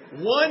believe it.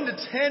 $1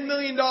 to $10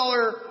 million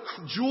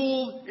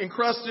jewel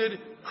encrusted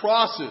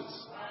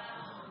crosses.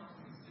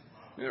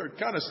 They're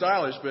kind of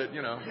stylish, but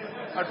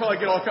I'd probably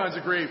get all kinds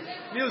of grief.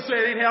 Needless to say,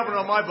 it ain't happening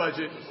on my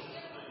budget.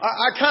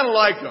 I kind of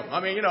like them.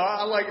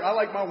 I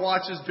like my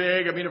watches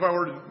big. If I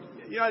were to,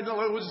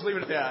 we'll just leave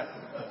it at that.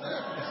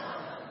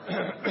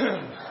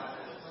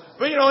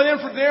 But and then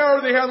from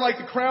there they had like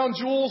the crown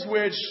jewels,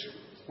 which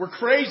were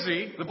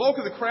crazy. The bulk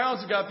of the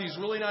crowns have got these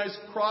really nice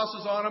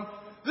crosses on them.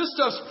 This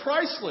stuff's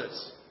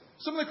priceless.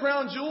 Some of the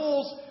crown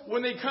jewels,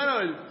 when they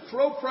kind of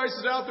throw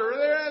prices out there,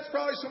 it's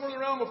probably somewhere in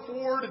the realm of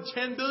 $4 to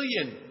 $10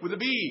 billion with a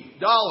B,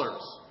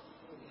 dollars.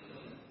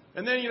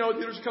 And then,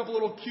 there's a couple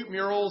little cute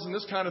murals and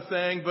this kind of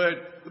thing.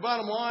 But the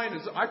bottom line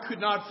is I could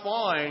not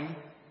find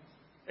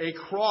a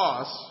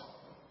cross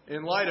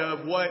in light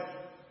of what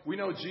we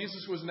know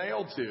Jesus was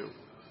nailed to.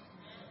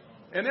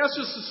 And that's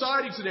just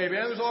society today,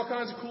 man. There's all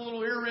kinds of cool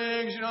little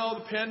earrings,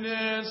 the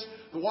pendants,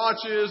 the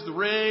watches, the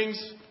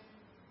rings.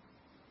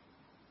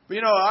 But,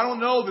 I don't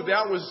know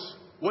that was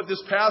what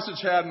this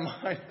passage had in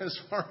mind as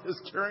far as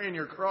carrying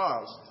your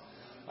cross.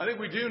 I think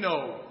we do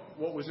know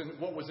what was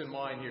in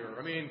mind here.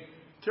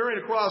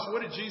 Carrying a cross,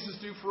 what did Jesus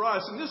do for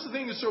us? And this is the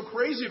thing that's so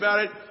crazy about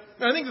it.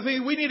 And I think the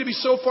thing we need to be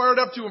so fired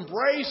up to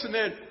embrace, and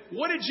that,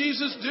 what did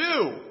Jesus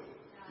do?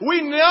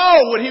 We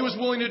know what He was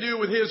willing to do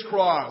with His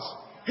cross.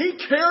 He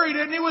carried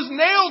it and He was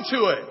nailed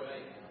to it.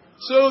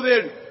 So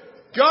that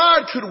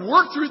God could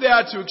work through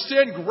that to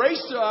extend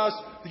grace to us,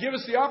 to give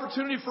us the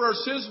opportunity for our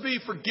sins to be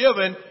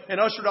forgiven and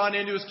ushered on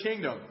into His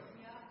kingdom.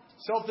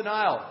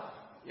 Self-denial.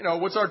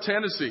 What's our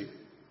tendency?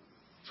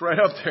 It's right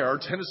up there. Our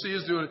tendency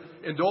is to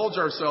indulge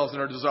ourselves in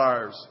our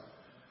desires.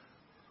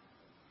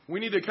 We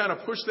need to kind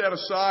of push that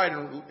aside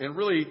and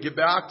really get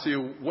back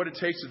to what it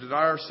takes to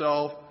deny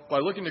ourselves by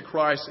looking to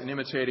Christ and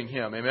imitating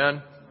Him.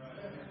 Amen?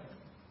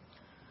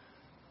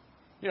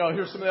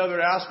 Here's some of the other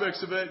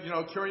aspects of it.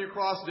 Carrying your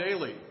cross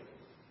daily.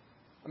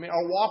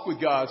 Our walk with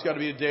God has got to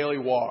be a daily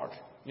walk.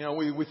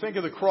 We think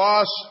of the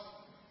cross,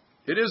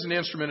 it is an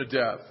instrument of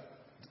death.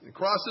 The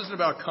cross isn't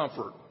about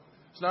comfort.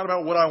 It's not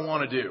about what I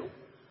want to do.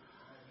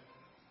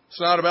 It's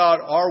not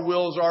about our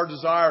wills, our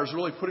desires,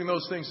 really putting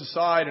those things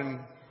aside. And,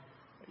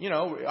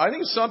 I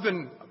think it's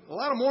something, a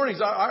lot of mornings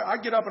I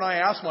get up and I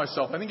ask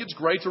myself, I think it's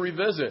great to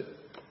revisit.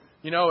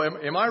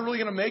 Am I really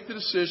going to make the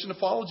decision to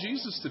follow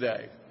Jesus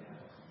today?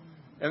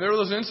 And there are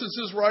those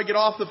instances where I get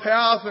off the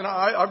path and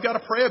I've got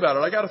to pray about it.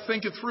 I've got to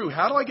think it through.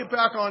 How do I get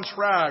back on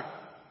track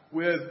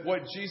with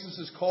what Jesus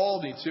has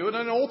called me to? And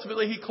then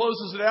ultimately He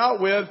closes it out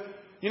with,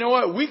 you know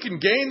what? We can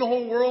gain the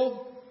whole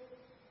world.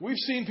 We've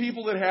seen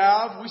people that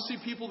have. We see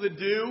people that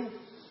do.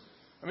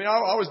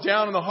 I was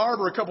down in the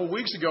harbor a couple of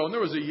weeks ago, and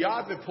there was a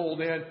yacht that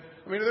pulled in.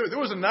 There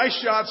was a nice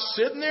yacht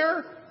sitting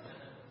there.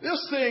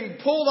 This thing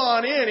pulled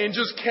on in and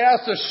just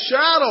cast a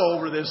shadow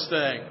over this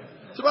thing.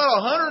 It's about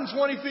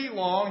 120 feet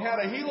long, had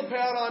a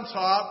helipad on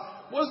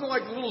top. Wasn't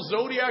like the little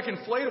Zodiac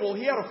inflatable.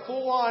 He had a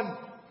full-on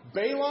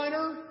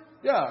bayliner.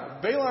 Yeah,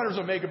 bayliners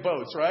will make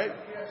boats, right?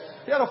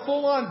 He had a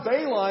full-on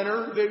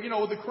bayliner that,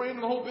 with the crane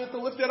and the whole bit to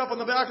lift that up on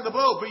the back of the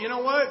boat. But you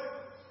know what?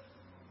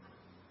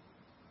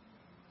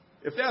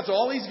 If that's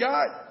all he's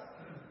got,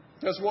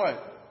 guess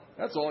what?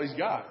 That's all he's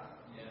got.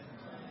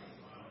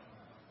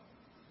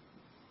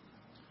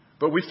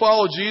 But we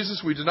follow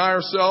Jesus, we deny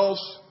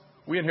ourselves,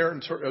 we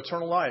inherit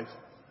eternal life.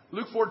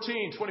 Luke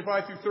 14,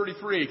 25 through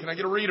 33. Can I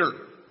get a reader?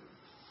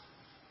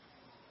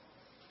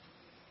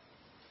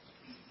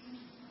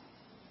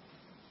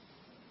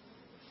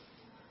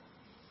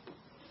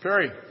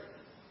 Perry.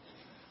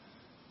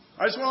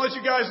 I just want to let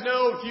you guys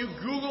know, if you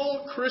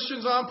Google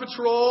Christians on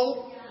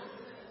Patrol,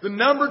 the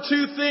number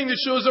 2 thing that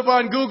shows up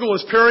on Google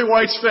is Perry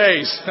White's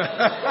face.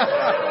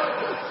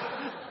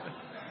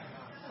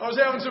 I was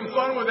having some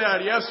fun with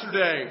that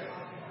yesterday.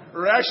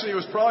 Or actually, it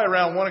was probably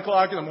around 1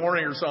 o'clock in the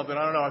morning or something.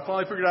 I don't know. I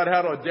finally figured out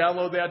how to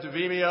download that to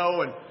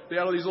Vimeo. And they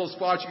had all these little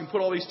spots. You can put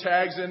all these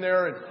tags in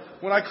there. And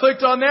when I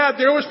clicked on that,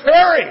 there was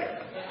Perry.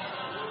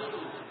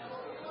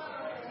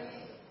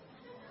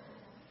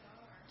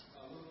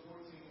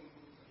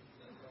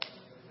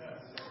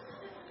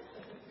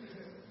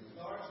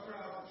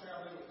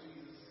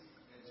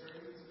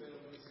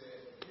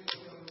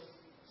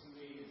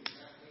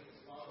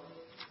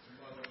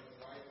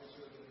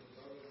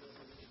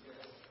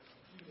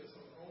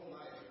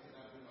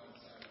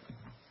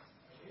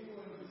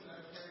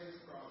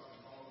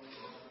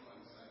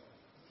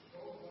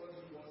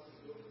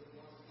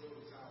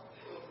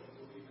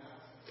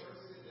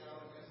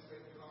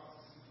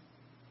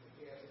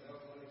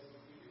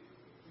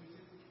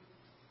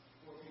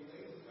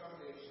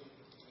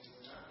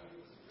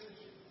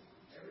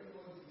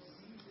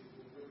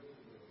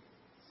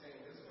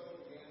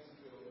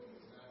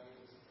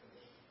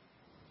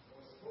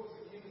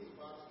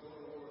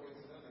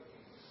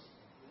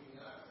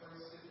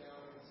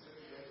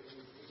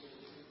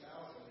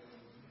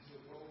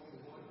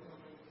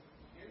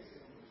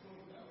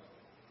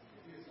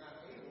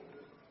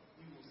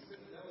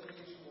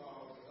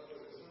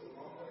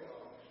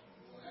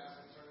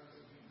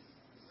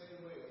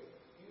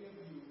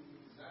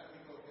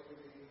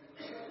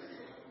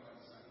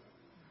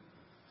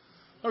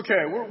 Okay,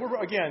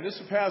 again, this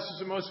is a passage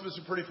that most of us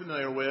are pretty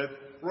familiar with.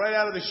 Right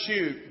out of the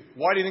chute,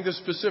 why do you think this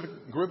specific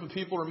group of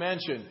people are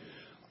mentioned?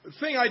 The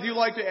thing I do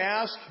like to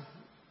ask,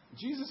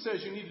 Jesus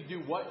says you need to do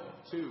what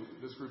to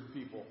this group of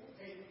people?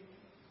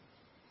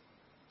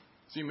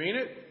 Does He mean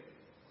it?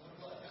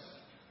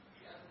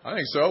 I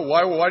think so.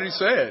 Why did He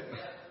say it?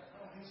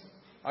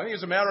 I think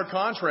it's a matter of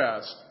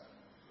contrast.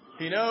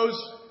 He knows.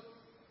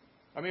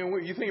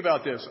 You think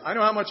about this. I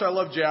know how much I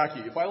love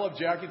Jackie. If I love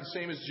Jackie the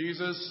same as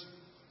Jesus,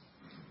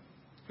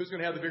 who's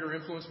going to have the bigger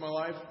influence in my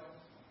life?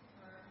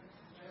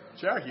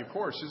 Jackie, of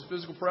course. She's a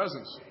physical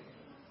presence.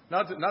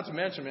 Not to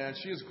mention, man,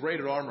 she is great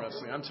at arm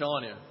wrestling. I'm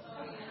telling you.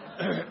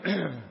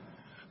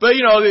 But,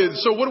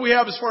 so what do we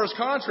have as far as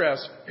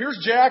contrast? Here's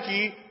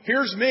Jackie.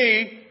 Here's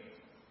me.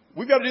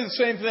 We've got to do the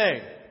same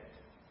thing.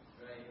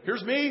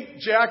 Here's me,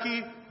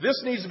 Jackie.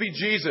 This needs to be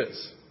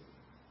Jesus.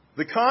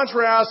 The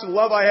contrast and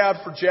love I have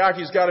for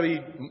Jackie's got to be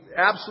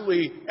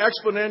absolutely,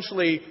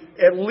 exponentially,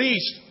 at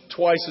least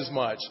twice as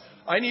much.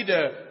 I need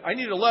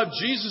to love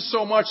Jesus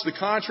so much the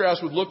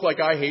contrast would look like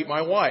I hate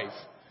my wife.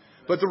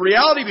 But the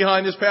reality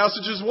behind this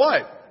passage is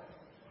what?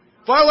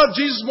 If I love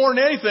Jesus more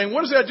than anything,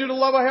 what does that do to the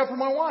love I have for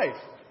my wife?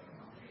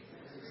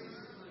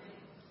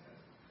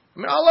 I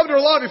mean, I loved her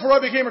a lot before I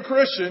became a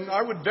Christian.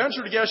 I would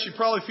venture to guess she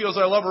probably feels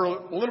I love her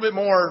a little bit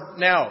more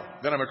now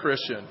that I'm a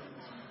Christian.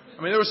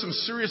 I mean, there was some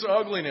serious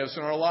ugliness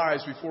in our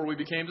lives before we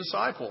became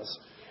disciples.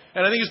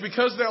 And I think it's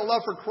because of that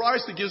love for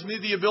Christ that gives me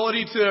the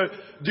ability to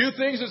do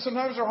things that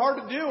sometimes are hard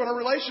to do in our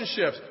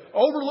relationships.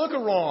 Overlook a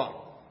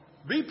wrong.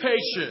 Be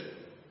patient.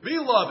 Be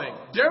loving.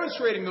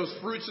 Demonstrating those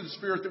fruits of the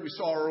Spirit that we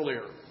saw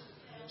earlier.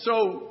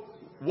 So,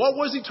 what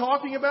was he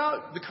talking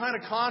about? The kind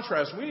of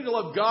contrast. We need to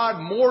love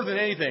God more than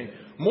anything.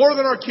 More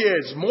than our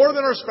kids. More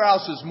than our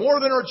spouses. More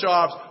than our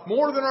jobs.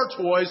 More than our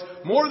toys.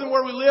 More than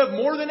where we live.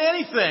 More than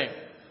anything.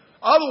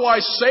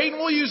 Otherwise, Satan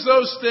will use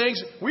those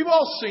things. We've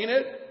all seen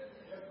it.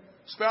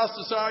 Spouse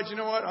decides, you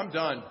know what, I'm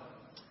done.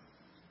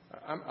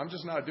 I'm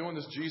just not doing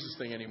this Jesus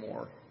thing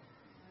anymore.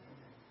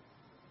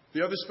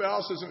 The other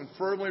spouse isn't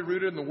firmly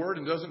rooted in the Word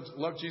and doesn't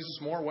love Jesus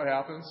more. What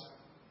happens?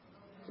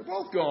 They're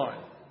both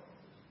gone.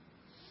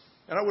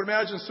 And I would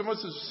imagine some of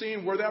us have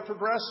seen where that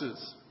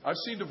progresses. I've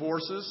seen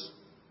divorces.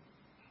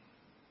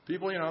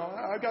 People,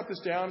 I've got this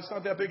down. It's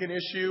not that big an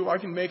issue. I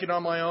can make it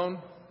on my own.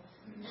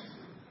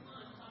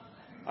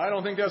 I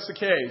don't think that's the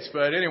case.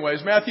 But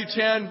anyways, Matthew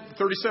 10,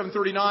 37,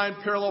 39,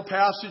 parallel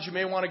passage. You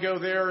may want to go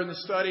there in the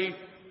study.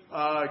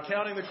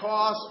 Counting the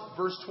cost,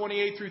 verse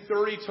 28 through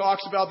 30,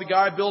 talks about the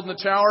guy building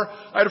the tower.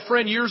 I had a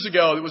friend years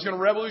ago that was going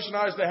to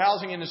revolutionize the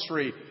housing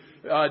industry.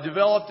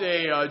 Developed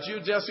a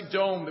geodesic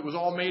dome that was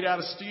all made out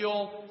of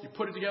steel. You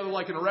put it together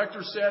like an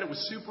erector set. It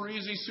was super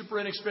easy, super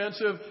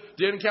inexpensive.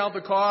 Didn't count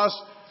the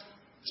cost.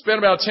 It's been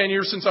about 10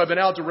 years since I've been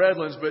out to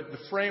Redlands, but the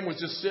frame was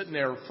just sitting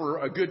there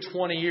for a good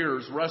 20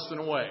 years, rusting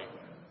away.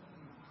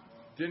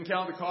 Didn't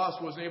count the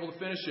cost, wasn't able to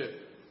finish it.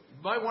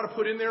 You might want to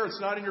put in there, it's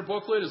not in your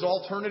booklet, is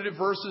alternative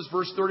verses,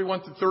 verse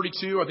 31 through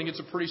 32. I think it's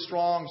a pretty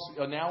strong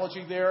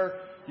analogy there.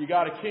 You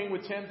got a king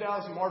with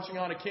 10,000 marching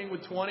on a king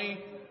with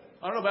 20.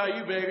 I don't know about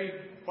you, baby.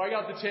 If I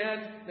got the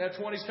 10, that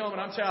 20's coming,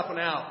 I'm tapping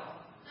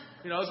out.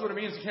 That's what it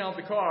means to count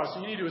the cost.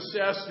 You need to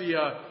assess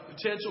the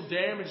potential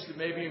damage that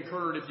may be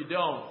incurred if you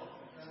don't.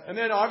 And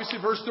then obviously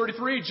verse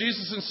 33,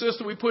 Jesus insists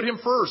that we put Him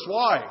first.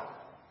 Why?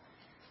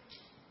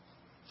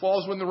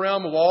 Falls within the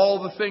realm of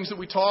all the things that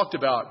we talked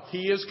about.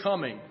 He is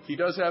coming. He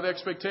does have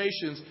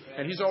expectations,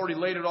 and He's already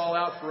laid it all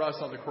out for us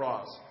on the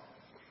cross.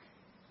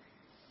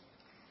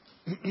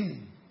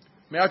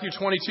 Matthew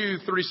 22,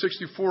 36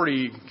 through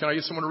 40. Can I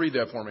get someone to read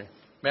that for me?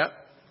 Matt?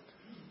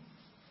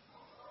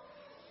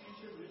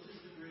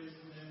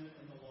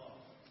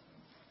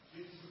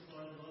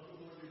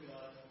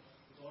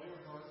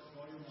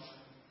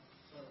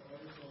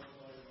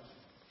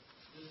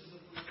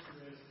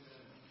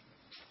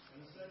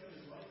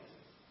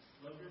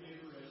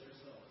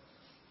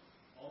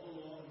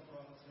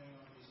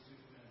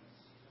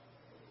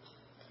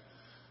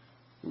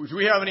 Do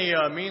we have any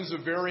means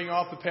of varying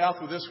off the path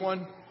with this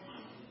one?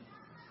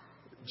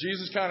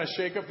 Jesus kind of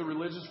shake up the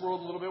religious world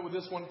a little bit with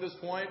this one at this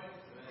point.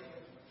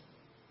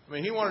 I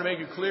mean, He wanted to make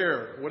it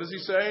clear. What does He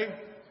say?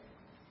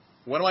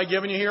 What am I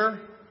giving you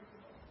here?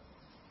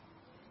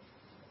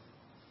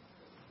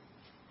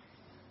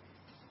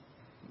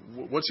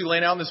 What's He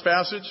laying out in this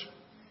passage?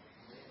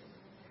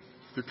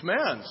 The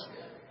commands.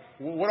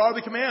 What are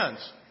the commands?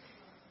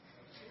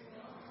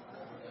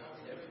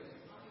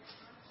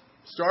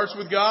 Starts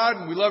with God,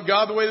 and we love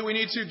God the way that we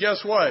need to.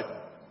 Guess what?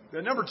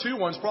 The number 2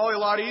 one's probably a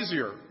lot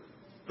easier.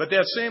 But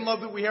that same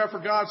love that we have for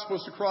God is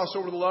supposed to cross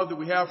over the love that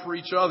we have for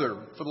each other,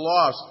 for the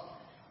lost,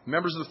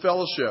 members of the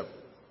fellowship.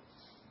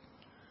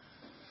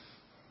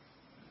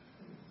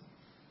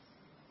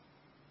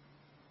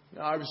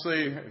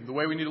 Obviously, the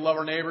way we need to love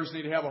our neighbors,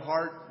 need to have a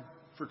heart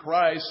for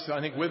Christ.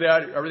 I think with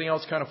that, everything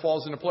else kind of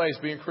falls into place.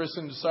 Being a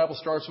Christian disciple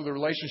starts with a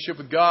relationship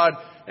with God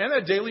and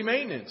that daily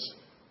maintenance.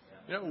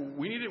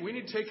 We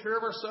need to take care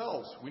of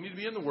ourselves. We need to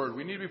be in the Word.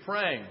 We need to be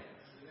praying.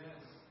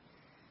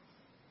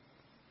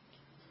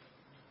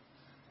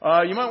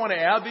 You might want to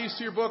add these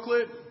to your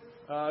booklet.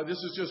 This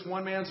is just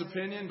one man's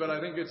opinion, but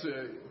I think it's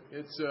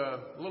a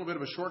little bit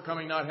of a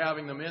shortcoming not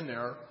having them in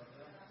there.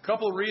 A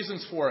couple of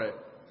reasons for it.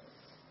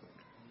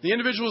 The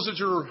individuals that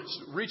you're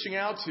reaching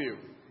out to,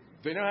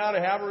 they know how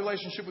to have a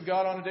relationship with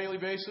God on a daily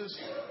basis?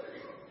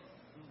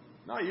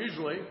 Not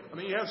usually. I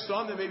mean, you have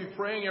some that may be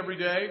praying every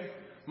day.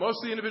 Most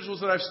of the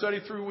individuals that I've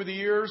studied through with the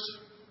years,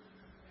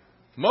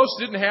 most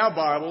didn't have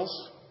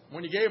Bibles.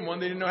 When you gave them one,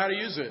 they didn't know how to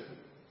use it.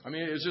 I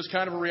mean, it's just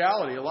kind of a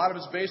reality. A lot of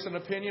it's based on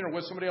opinion or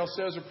what somebody else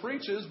says or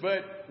preaches,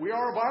 but we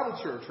are a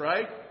Bible church,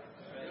 right?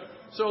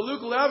 So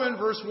Luke 11,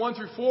 verse 1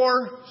 through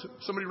 4.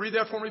 Somebody read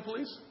that for me,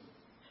 please.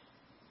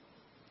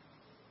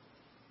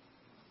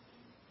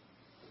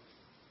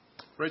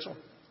 Rachel.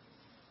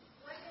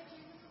 One day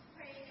Jesus was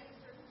praying in a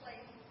certain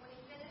place. When he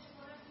finished,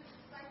 one of his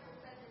disciples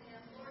said to him,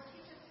 Lord,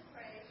 teach us to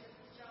pray, just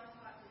as John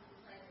taught his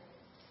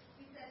disciples.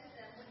 He said to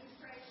them, when you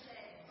pray,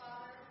 say,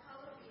 Father,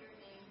 hallowed be your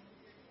name,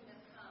 your kingdom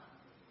come.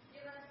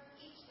 Give us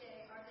each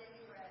day our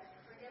daily bread.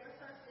 Forgive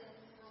us our sins,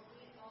 for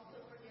we also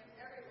forgive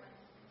everyone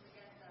who sins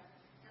against us.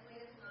 And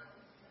lead us not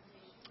into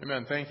temptation.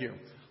 Amen. Thank you.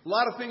 A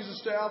lot of things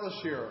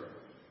established here.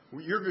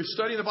 You're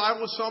studying the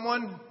Bible with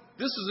someone.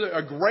 This is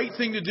a great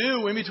thing to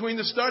do in between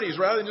the studies.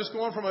 Rather than just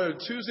going from a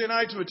Tuesday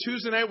night to a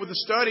Tuesday night with the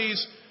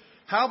studies,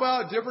 how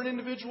about different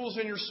individuals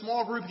in your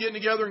small group getting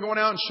together and going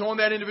out and showing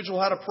that individual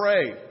how to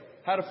pray,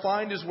 how to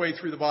find his way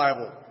through the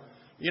Bible?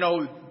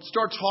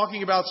 Start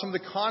talking about some of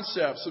the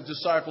concepts of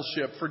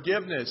discipleship,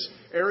 forgiveness,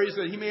 areas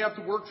that he may have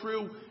to work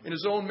through in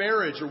his own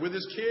marriage or with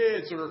his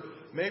kids or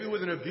maybe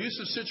with an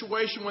abusive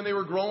situation when they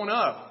were growing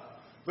up.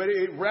 But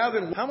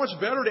rather than how much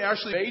better to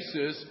actually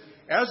basis,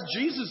 as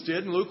Jesus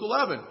did in Luke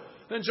 11.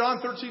 Then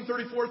John 13,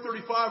 34,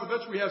 35. I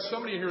bet we have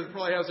somebody in here that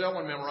probably has that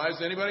one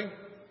memorized. Anybody?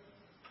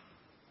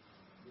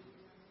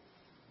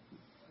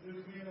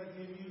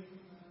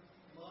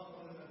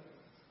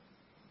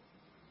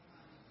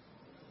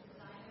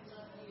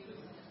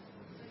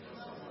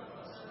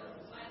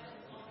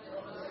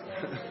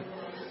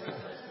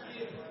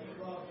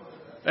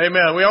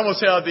 Amen. We almost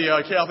had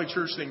the Catholic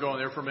Church thing going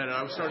there for a minute.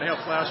 I was starting to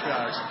have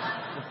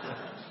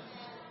flashbacks.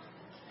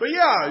 But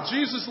yeah,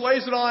 Jesus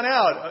lays it on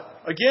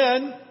out.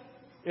 Again,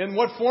 in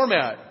what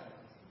format?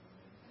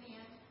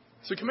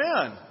 It's a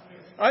command.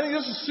 I think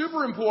this is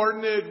super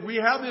important that we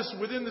have this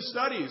within the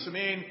studies. I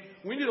mean,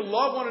 we need to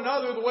love one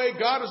another the way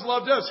God has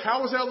loved us.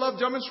 How was that love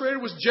demonstrated?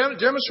 It was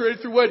demonstrated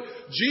through what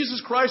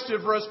Jesus Christ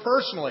did for us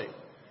personally.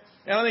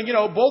 And I think,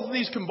 both of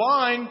these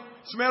combined,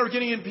 it's a matter of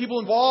getting people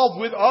involved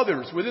with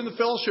others, within the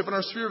fellowship and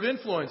our sphere of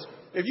influence.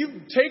 If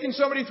you've taken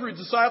somebody through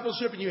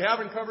discipleship and you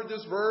haven't covered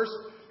this verse,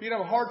 you're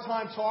going to have a hard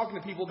time talking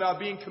to people about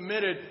being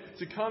committed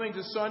to coming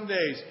to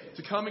Sundays,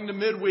 to coming to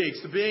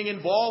midweeks, to being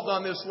involved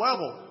on this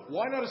level.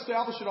 Why not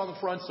establish it on the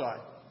front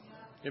side?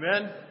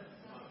 Amen?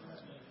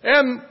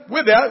 And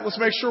with that, let's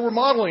make sure we're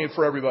modeling it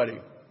for everybody.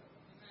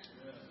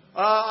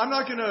 I'm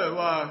not going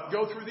to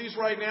go through these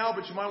right now,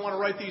 but you might want to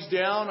write these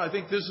down. I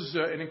think this is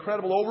an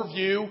incredible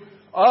overview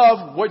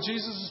of what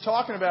Jesus is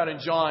talking about in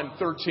John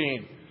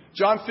 13.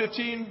 John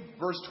 15,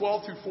 verse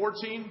 12 through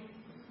 14.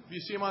 If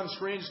you see them on the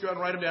screen, just go ahead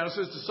and write them down. It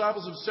says,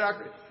 disciples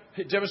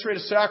demonstrate a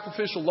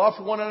sacrificial love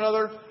for one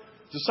another.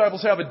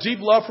 Disciples have a deep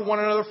love for one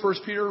another. 1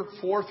 Peter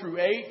 4 through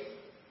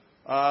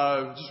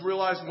 8. Just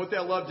realizing what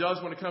that love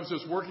does when it comes to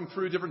us working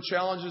through different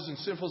challenges and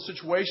sinful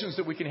situations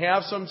that we can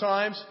have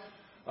sometimes.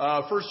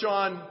 1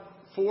 John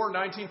 4,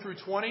 19 through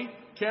 20.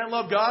 Can't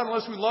love God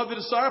unless we love the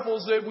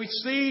disciples that we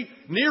see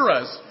near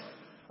us.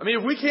 I mean,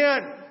 if we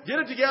can't get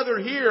it together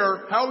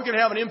here, how are we going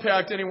to have an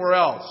impact anywhere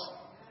else?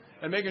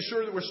 And making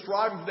sure that we're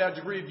striving for that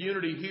degree of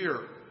unity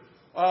here.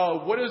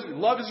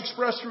 Love is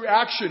expressed through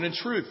action and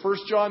truth. 1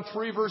 John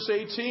 3, verse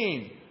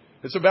 18.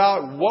 It's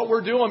about what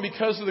we're doing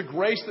because of the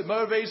grace that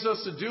motivates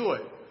us to do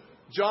it.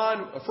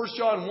 1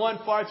 John 1,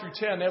 5 through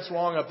 10. That's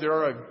wrong up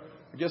there. I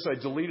guess I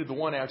deleted the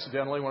 1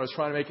 accidentally when I was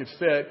trying to make it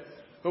fit.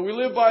 But we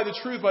live by the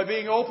truth by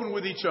being open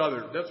with each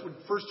other. That's what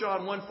 1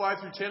 John 1, 5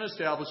 through 10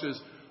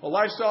 establishes. A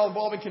lifestyle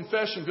involving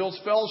confession builds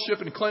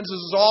fellowship and cleanses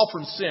us all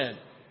from sin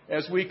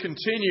as we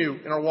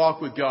continue in our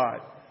walk with God.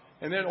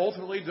 And then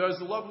ultimately, does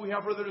the love we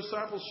have for other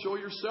disciples show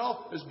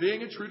yourself as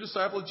being a true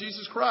disciple of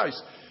Jesus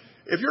Christ?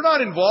 If you're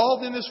not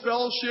involved in this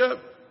fellowship,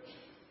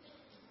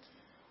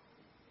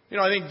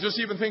 I think just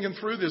even thinking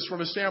through this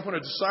from a standpoint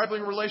of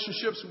discipling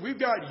relationships, we've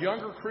got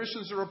younger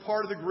Christians that are a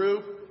part of the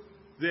group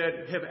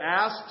that have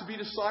asked to be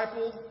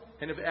discipled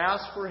and have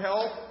asked for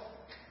help.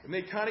 And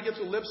they kind of get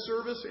the lip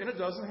service, and it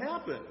doesn't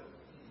happen.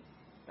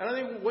 And I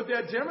think what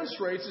that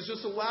demonstrates is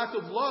just a lack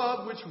of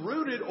love, which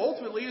rooted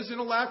ultimately is in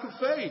a lack of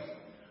faith.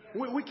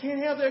 We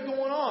can't have that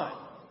going on.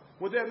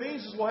 What that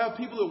means is we'll have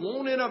people that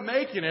won't end up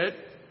making it.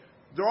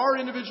 There are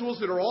individuals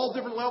that are all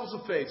different levels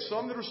of faith.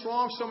 Some that are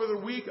strong, some that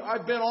are weak.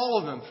 I've been all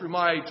of them through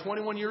my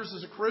 21 years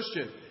as a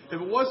Christian. If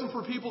it wasn't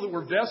for people that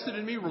were vested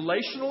in me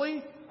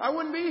relationally, I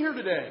wouldn't be here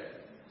today.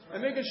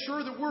 And making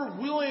sure that we're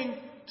willing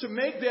to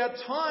make that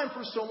time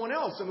for someone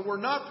else. And that we're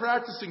not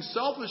practicing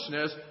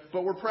selfishness,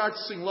 but we're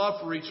practicing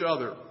love for each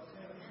other.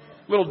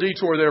 Little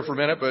detour there for a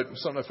minute, but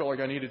something I felt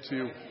like I needed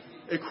to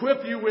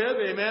equip you with.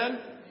 Amen.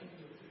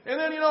 And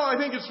then, I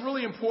think it's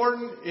really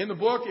important in the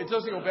book. It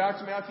doesn't go back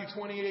to Matthew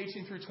 28,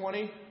 18 through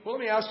 20. But let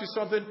me ask you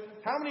something.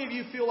 How many of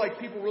you feel like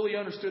people really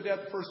understood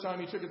that the first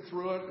time you took it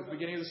through it at the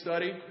beginning of the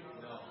study?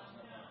 No.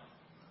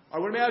 I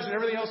would imagine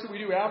everything else that we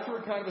do after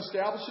it kind of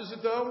establishes it,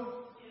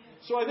 though.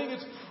 So I think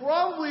it's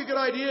probably a good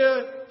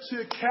idea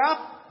to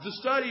cap the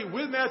study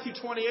with Matthew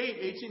 28,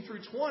 18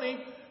 through 20,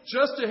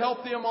 just to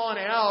help them on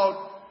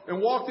out and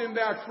walk them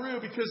back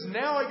through, because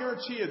now I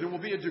guarantee you there will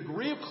be a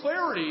degree of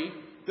clarity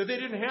that they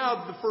didn't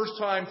have the first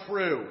time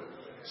through.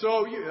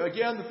 So,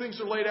 again, the things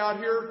are laid out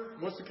here.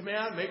 What's the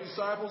command? Make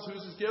disciples.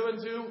 Who's it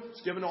given to?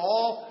 It's given to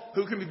all.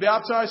 Who can be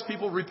baptized?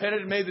 People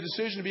repented and made the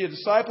decision to be a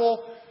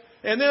disciple.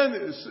 And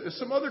then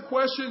some other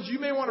questions. You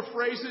may want to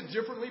phrase it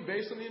differently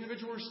based on the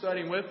individual we're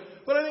studying with,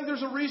 but I think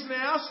there's a reason to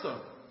ask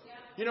them.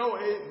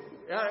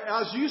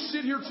 As you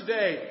sit here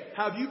today,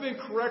 have you been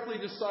correctly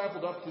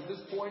discipled up to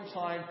this point in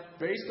time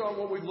based on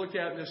what we've looked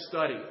at in this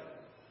study?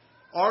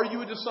 Are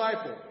you a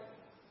disciple?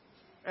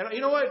 And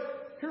you know what?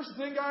 Here's the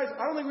thing, guys.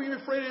 I don't think we can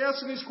be afraid of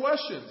asking these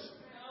questions.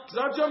 Because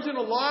I've jumped in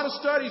a lot of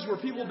studies where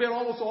people have been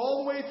almost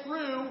all the way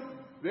through,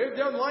 They've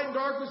done light and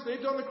darkness.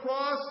 They've done the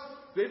cross.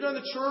 They've done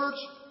the church.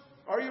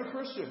 Are you a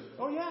Christian?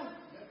 Oh, yeah.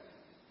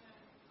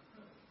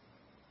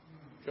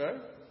 Okay.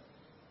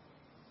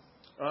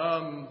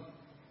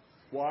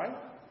 Why?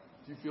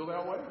 Do you feel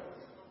that way?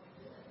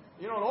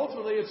 And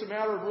ultimately, it's a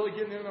matter of really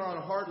getting in there on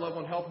a heart level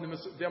and helping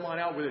them on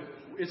out with it.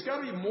 It's got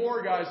to be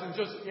more, guys, than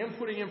just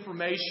inputting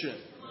information.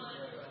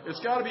 It's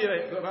got to be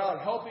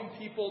about helping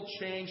people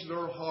change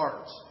their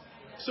hearts.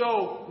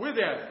 So, with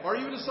that, are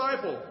you a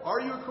disciple?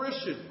 Are you a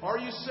Christian? Are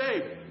you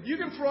saved? You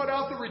can throw it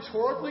out there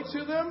rhetorically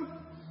to them.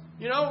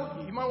 You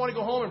might want to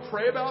go home and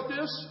pray about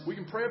this. We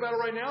can pray about it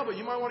right now, but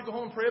you might want to go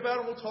home and pray about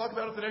it, and we'll talk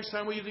about it the next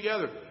time we get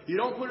together. You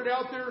don't put it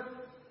out there.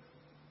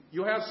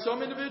 You'll have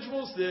some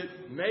individuals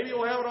that maybe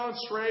will have it on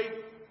straight.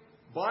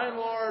 By and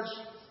large,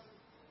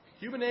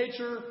 human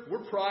nature,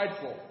 we're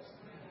prideful.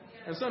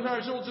 And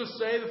sometimes you'll just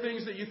say the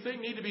things that you think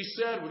need to be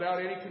said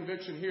without any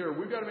conviction here.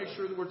 We've got to make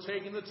sure that we're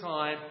taking the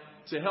time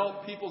to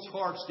help people's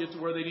hearts get to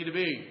where they need to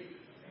be.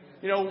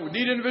 We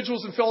need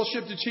individuals in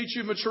fellowship to teach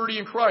you maturity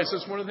in Christ.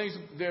 That's one of the things,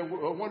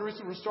 one of the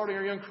reasons we're starting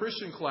our young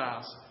Christian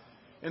class.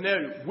 And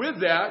then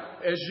with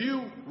that, as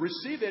you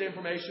receive that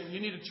information,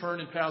 you need to turn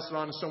and pass it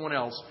on to someone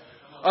else.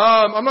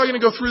 I'm not going to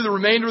go through the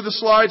remainder of the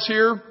slides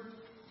here.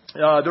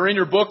 They're in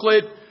your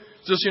booklet.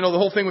 Just, the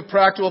whole thing with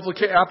practical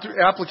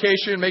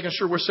application, making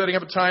sure we're setting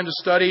up a time to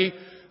study.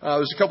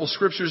 There's a couple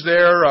scriptures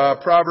there.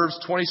 Proverbs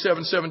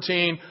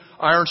 27:17,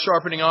 iron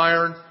sharpening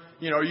iron.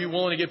 Are you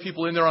willing to get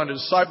people in there on a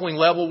discipling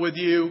level with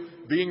you,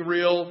 being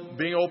real,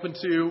 being open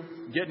to,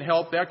 getting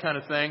help, that kind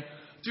of thing.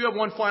 I do have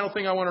one final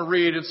thing I want to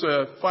read. It's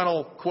a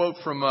final quote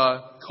from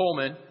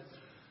Coleman. It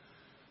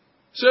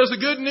says, "The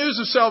good news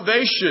of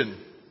salvation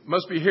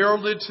must be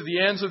heralded to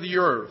the ends of the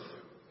earth.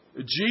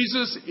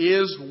 Jesus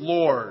is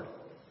Lord.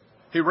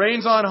 He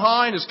reigns on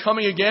high and is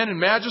coming again in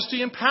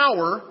majesty and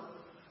power.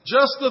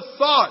 Just the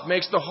thought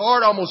makes the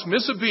heart almost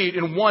miss a beat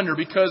in wonder,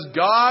 because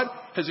God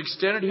has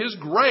extended His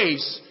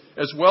grace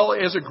as well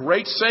as a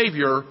great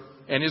Savior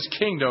and His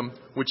kingdom,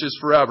 which is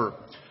forever."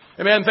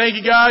 Amen. Thank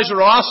you, guys.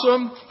 You're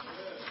awesome.